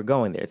 Because we're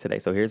going there today.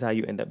 So here's how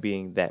you end up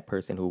being that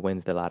person who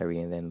wins the lottery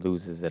and then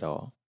loses it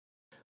all.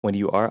 When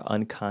you are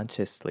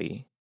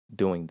unconsciously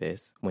doing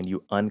this, when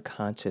you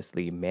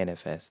unconsciously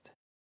manifest,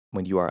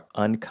 when you are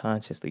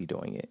unconsciously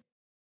doing it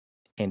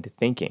and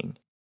thinking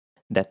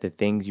that the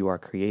things you are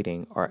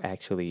creating are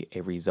actually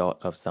a result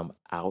of some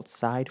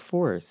outside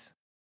force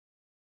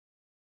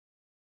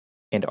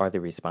and are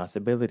the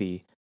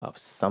responsibility of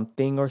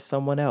something or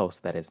someone else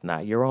that is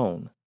not your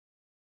own,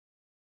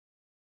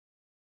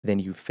 then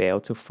you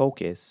fail to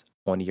focus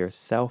on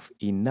yourself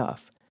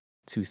enough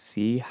to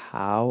see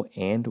how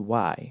and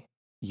why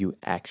you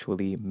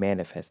actually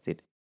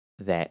manifested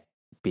that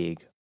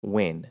big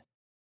win,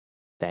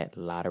 that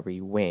lottery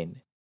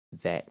win,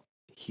 that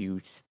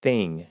huge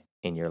thing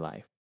in your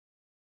life.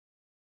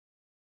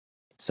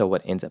 So,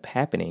 what ends up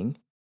happening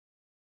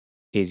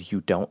is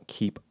you don't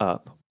keep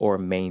up or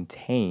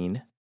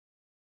maintain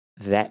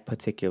that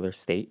particular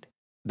state,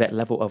 that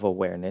level of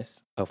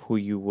awareness of who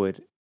you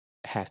would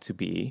have to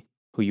be,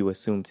 who you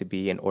assume to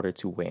be in order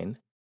to win,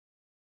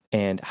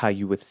 and how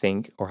you would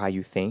think or how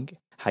you think,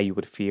 how you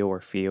would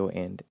feel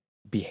and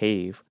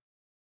behave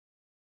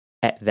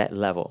at that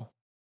level,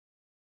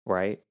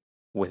 right?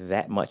 With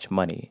that much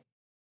money.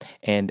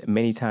 And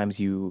many times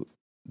you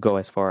go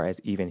as far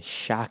as even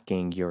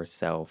shocking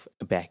yourself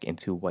back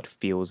into what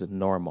feels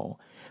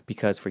normal.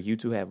 Because for you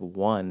to have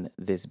won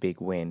this big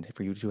win,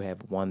 for you to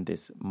have won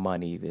this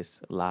money, this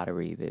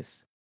lottery,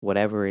 this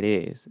whatever it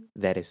is,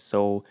 that is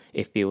so,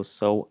 it feels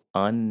so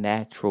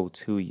unnatural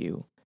to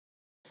you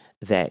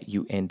that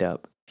you end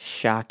up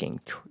shocking,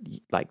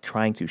 like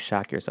trying to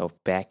shock yourself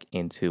back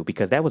into,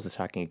 because that was a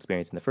shocking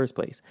experience in the first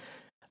place.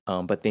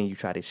 But then you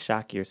try to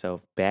shock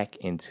yourself back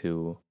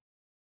into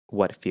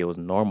what feels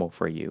normal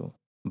for you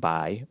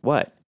by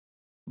what?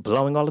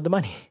 Blowing all of the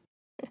money,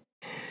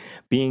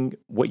 being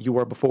what you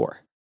were before.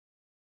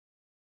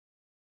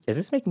 Is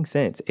this making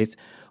sense? It's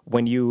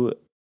when you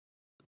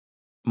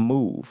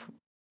move,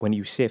 when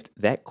you shift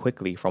that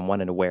quickly from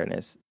one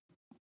awareness,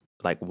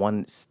 like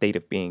one state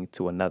of being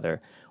to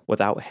another,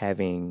 without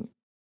having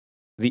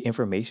the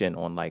information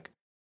on, like,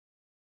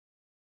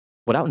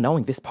 without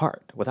knowing this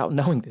part,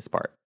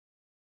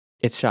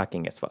 it's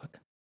shocking as fuck.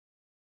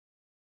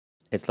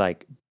 It's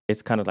like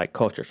it's kind of like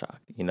culture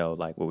shock,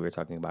 like what we were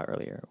talking about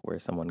earlier, where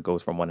someone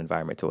goes from one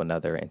environment to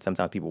another, and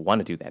sometimes people want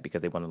to do that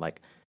because they want to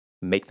like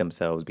make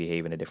themselves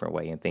behave in a different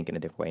way and think in a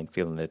different way and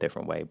feel in a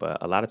different way. But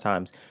a lot of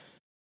times,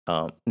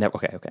 never.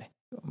 Okay,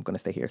 I'm gonna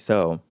stay here.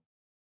 So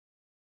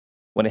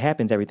when it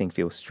happens, everything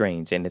feels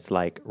strange, and it's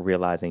like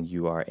realizing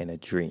you are in a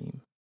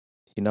dream.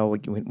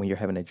 When you're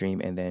having a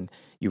dream and then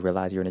you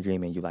realize you're in a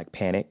dream and you like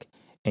panic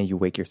and you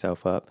wake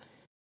yourself up,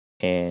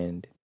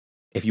 and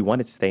if you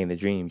wanted to stay in the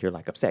dream, you're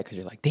like upset because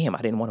you're like, damn,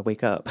 I didn't want to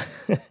wake up.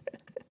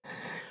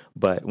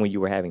 But when you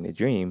were having the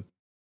dream,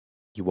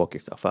 you woke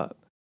yourself up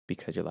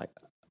because you're like,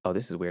 oh,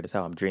 this is weird as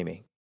hell. I'm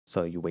dreaming.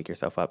 So you wake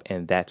yourself up,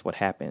 and that's what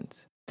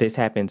happens. This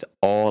happens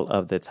all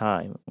of the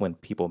time when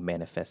people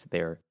manifest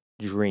their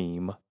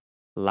dream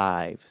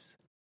lives.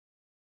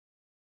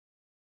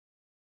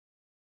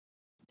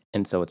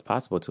 And so it's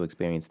possible to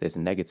experience this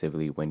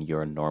negatively when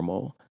your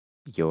normal,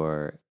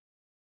 your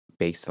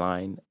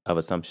baseline of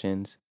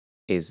assumptions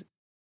is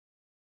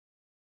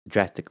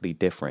drastically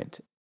different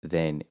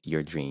than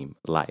your dream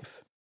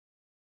life.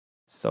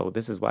 So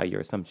this is why your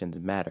assumptions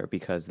matter,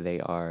 because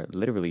they are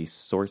literally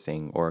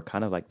sourcing or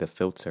kind of like the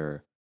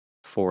filter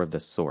for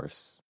the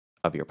source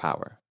of your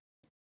power.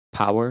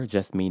 Power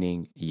just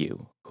meaning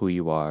you, who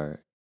you are,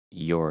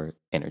 your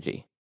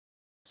energy.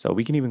 So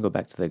we can even go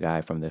back to the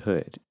guy from the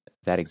hood,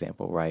 that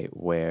example, right?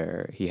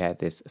 Where he had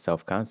this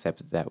self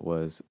concept that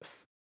was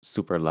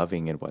super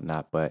loving and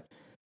whatnot, but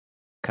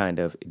kind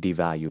of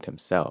devalued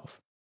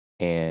himself.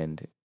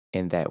 And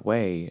in that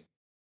way,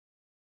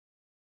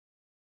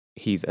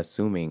 he's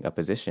assuming a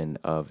position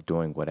of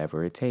doing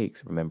whatever it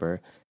takes, remember,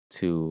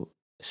 to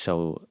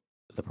show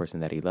the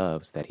person that he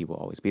loves that he will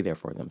always be there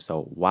for them.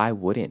 So why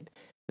wouldn't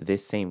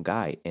this same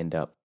guy end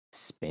up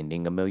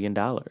spending $1 million,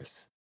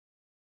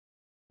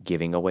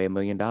 giving away $1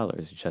 million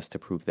just to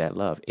prove that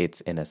love?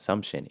 It's an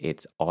assumption.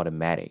 It's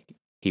automatic.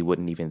 He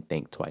wouldn't even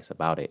think twice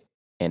about it.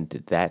 And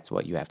that's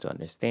what you have to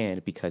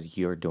understand, because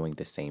you're doing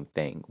the same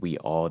thing. We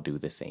all do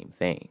the same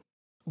thing.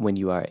 When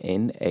you are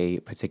in a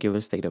particular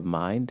state of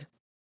mind,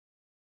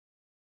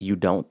 you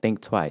don't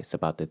think twice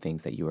about the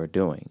things that you are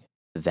doing.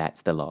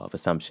 That's the law of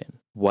assumption.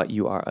 What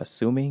you are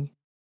assuming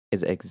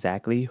is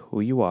exactly who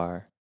you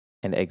are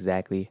and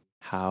exactly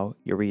how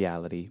your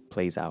reality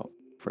plays out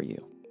for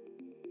you.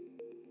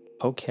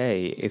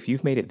 Okay, if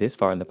you've made it this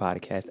far in the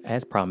podcast,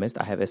 as promised,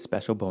 I have a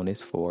special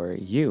bonus for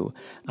you.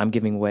 I'm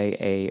giving away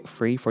a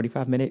free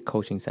 45-minute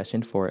coaching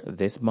session for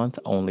this month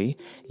only.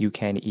 You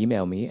can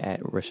email me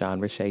at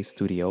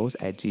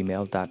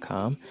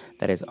RashonRache@gmail.com.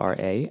 That is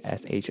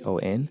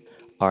RASHON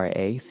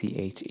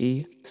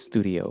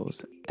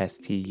Studios,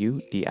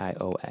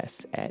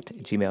 STUDIOS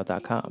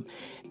 @gmail.com.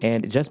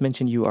 And just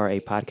mention you are a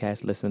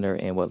podcast listener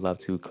and would love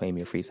to claim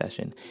your free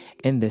session.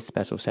 In this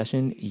special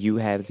session, you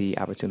have the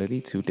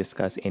opportunity to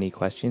discuss any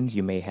questions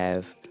you may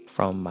have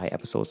from my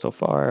episodes so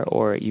far,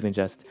 or even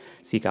just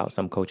seek out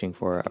some coaching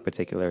for a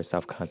particular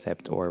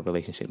self-concept or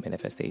relationship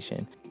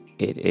manifestation.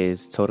 It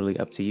is totally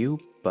up to you,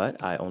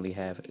 but I only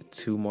have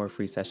 2 more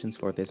free sessions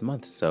for this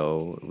month,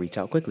 so reach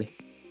out quickly.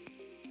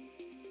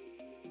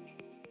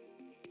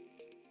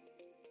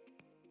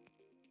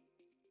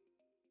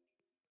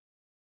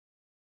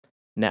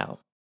 Now,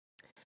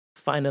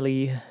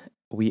 finally,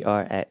 we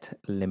are at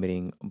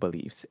limiting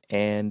beliefs,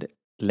 and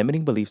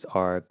limiting beliefs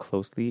are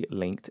closely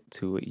linked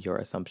to your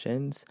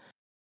assumptions.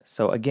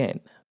 So, again,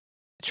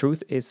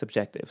 truth is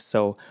subjective.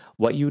 So,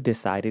 what you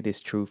decided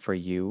is true for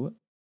you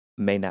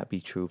may not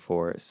be true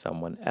for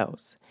someone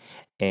else.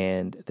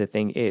 And the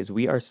thing is,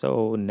 we are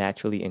so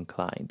naturally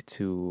inclined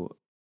to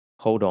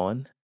hold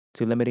on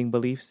to limiting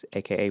beliefs,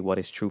 aka what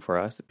is true for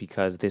us,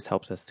 because this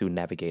helps us to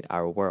navigate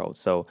our world.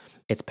 So,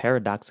 it's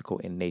paradoxical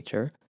in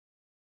nature,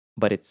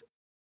 but it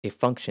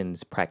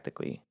functions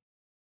practically.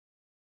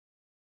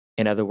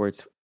 In other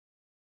words,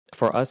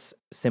 for us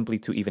simply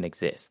to even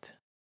exist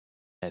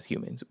as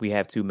humans, we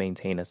have to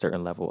maintain a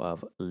certain level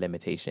of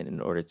limitation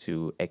in order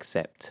to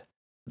accept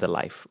the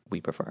life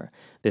we prefer.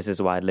 This is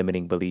why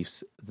limiting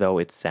beliefs, though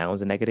it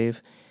sounds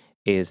negative,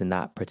 is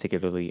not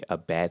particularly a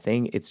bad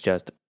thing. It's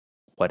just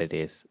what it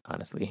is,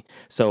 honestly.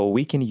 So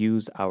we can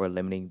use our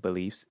limiting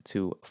beliefs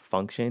to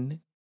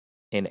function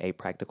in a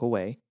practical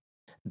way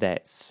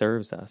that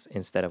serves us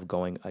instead of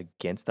going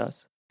against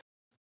us.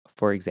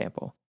 For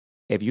example,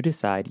 if you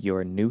decide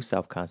your new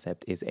self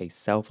concept is a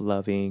self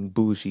loving,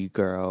 bougie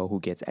girl who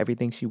gets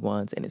everything she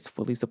wants and is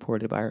fully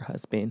supported by her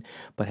husband,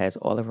 but has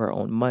all of her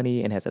own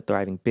money and has a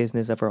thriving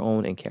business of her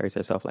own and carries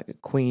herself like a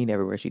queen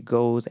everywhere she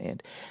goes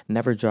and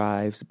never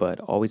drives, but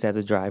always has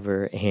a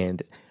driver,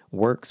 and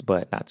works,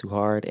 but not too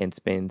hard, and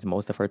spends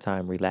most of her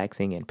time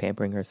relaxing and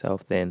pampering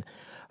herself, then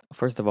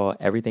first of all,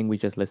 everything we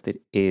just listed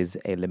is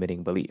a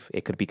limiting belief.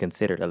 It could be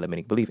considered a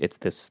limiting belief. It's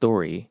the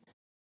story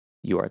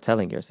you are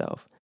telling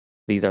yourself.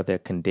 These are the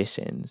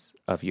conditions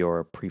of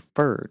your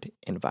preferred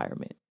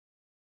environment.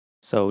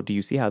 So, do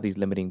you see how these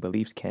limiting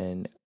beliefs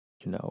can,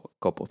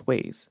 go both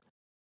ways?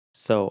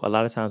 So, a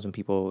lot of times when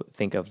people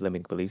think of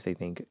limiting beliefs, they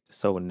think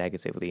so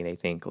negatively, and they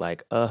think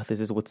like, this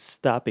is what's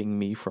stopping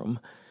me from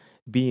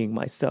being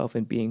myself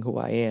and being who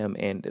I am.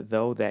 And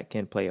though that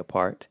can play a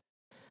part,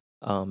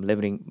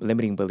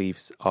 limiting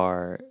beliefs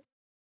are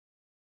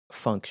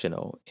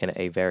functional in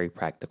a very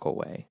practical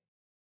way.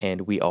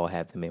 And we all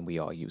have them and we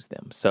all use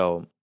them.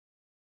 So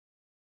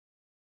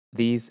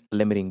these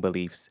limiting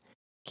beliefs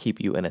keep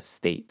you in a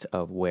state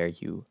of where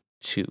you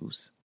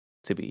choose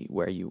to be,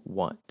 where you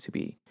want to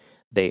be.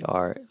 They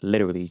are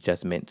literally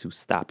just meant to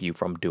stop you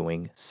from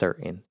doing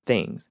certain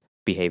things,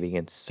 behaving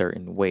in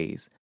certain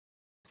ways,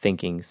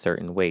 thinking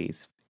certain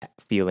ways,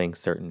 feeling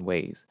certain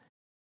ways.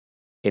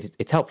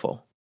 It's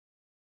helpful.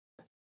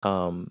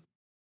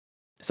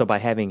 So by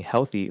having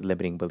healthy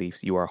limiting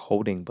beliefs, you are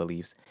holding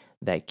beliefs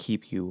that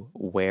keep you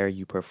where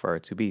you prefer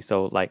to be.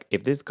 So like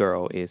if this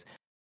girl is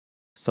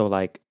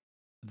like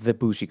the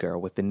bougie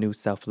girl with the new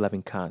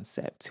self-loving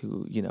concept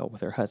who, with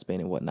her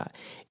husband and whatnot.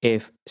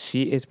 If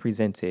she is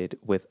presented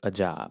with a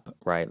job,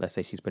 right? Let's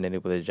say she's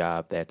presented with a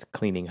job that's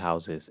cleaning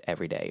houses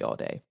every day, all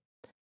day.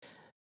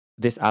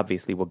 This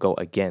obviously will go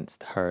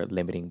against her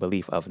limiting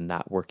belief of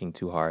not working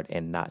too hard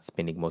and not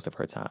spending most of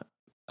her time,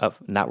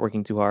 of not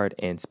working too hard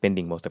and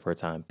spending most of her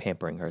time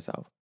pampering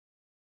herself.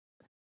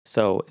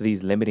 So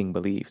these limiting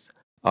beliefs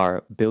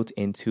are built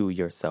into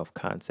your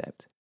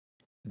self-concept.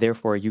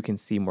 Therefore, you can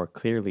see more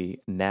clearly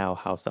now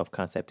how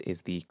self-concept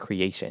is the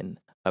creation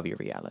of your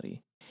reality.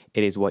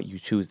 It is what you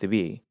choose to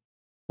be,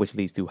 which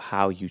leads to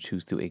how you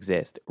choose to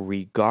exist,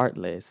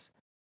 regardless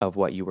of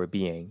what you were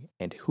being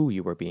and who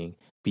you were being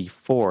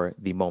before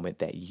the moment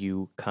that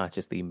you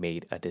consciously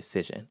made a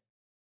decision.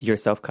 Your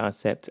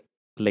self-concept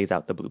lays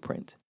out the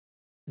blueprint.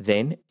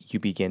 Then you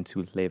begin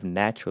to live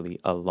naturally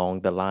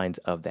along the lines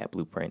of that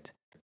blueprint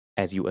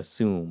as you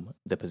assume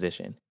the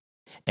position.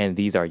 And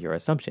these are your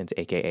assumptions,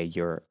 aka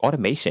your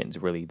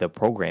automations, really, the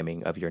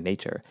programming of your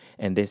nature.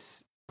 And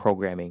this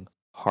programming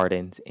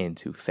hardens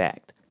into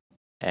fact.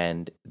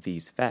 And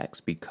these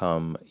facts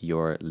become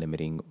your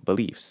limiting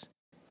beliefs.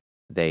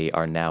 They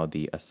are now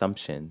the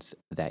assumptions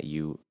that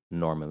you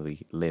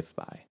normally live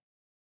by,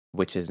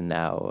 which is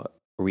now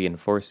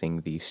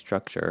reinforcing the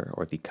structure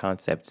or the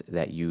concept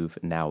that you've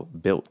now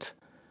built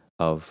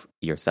of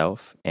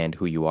yourself and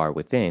who you are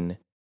within.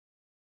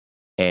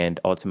 And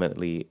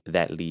ultimately,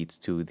 that leads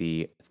to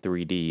the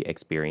 3D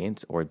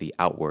experience or the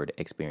outward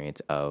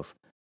experience of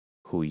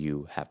who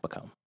you have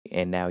become.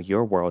 And now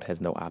your world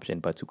has no option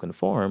but to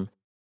conform.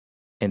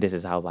 And this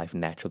is how life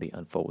naturally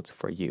unfolds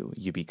for you.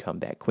 You become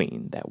that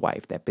queen, that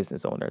wife, that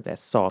business owner, that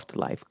soft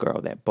life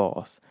girl, that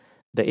boss,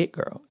 the it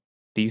girl.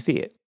 Do you see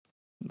it?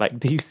 Like,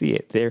 do you see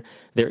it? There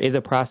is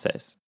a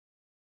process.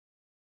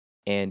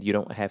 And you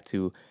don't have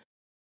to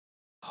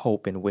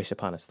hope and wish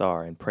upon a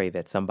star and pray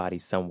that somebody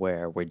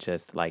somewhere would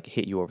just like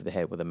hit you over the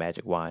head with a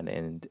magic wand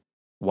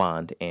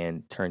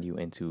and turn you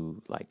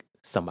into like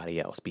somebody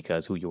else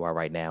because who you are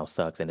right now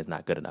sucks and is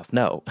not good enough.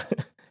 No,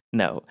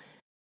 no.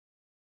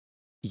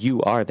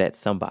 You are that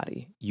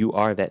somebody. You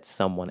are that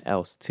someone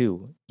else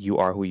too. You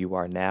are who you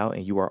are now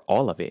and you are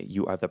all of it.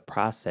 You are the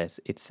process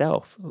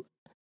itself.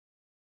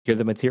 You're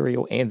the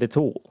material and the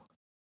tool.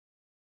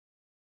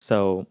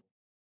 So,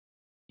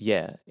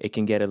 yeah, it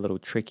can get a little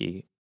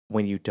tricky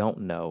when you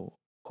don't know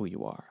who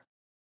you are.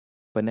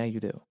 But now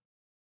you do.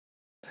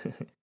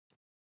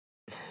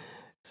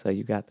 So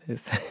you got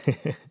this.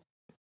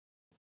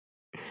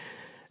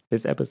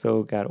 This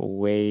episode got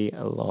way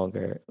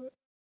longer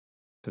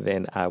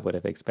than I would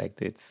have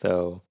expected.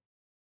 So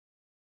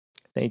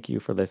thank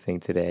you for listening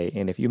today.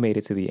 And if you made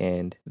it to the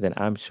end, then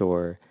I'm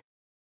sure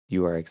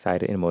you are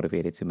excited and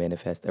motivated to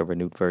manifest a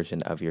renewed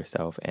version of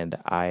yourself. And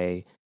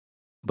I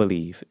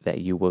believe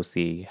that you will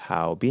see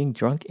how being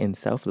drunk in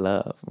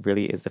self-love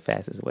really is the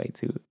fastest way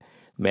to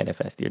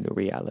manifest your new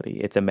reality.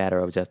 It's a matter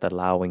of just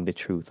allowing the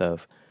truth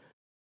of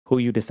who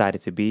you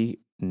decided to be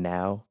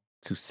now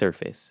to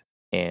surface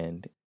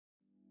and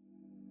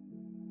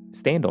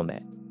stand on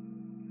that.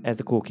 As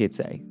the cool kids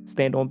say,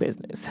 stand on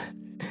business.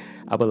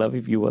 I would love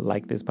if you would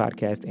like this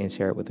podcast and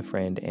share it with a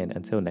friend. And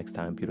until next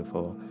time,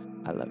 beautiful,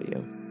 I love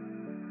you.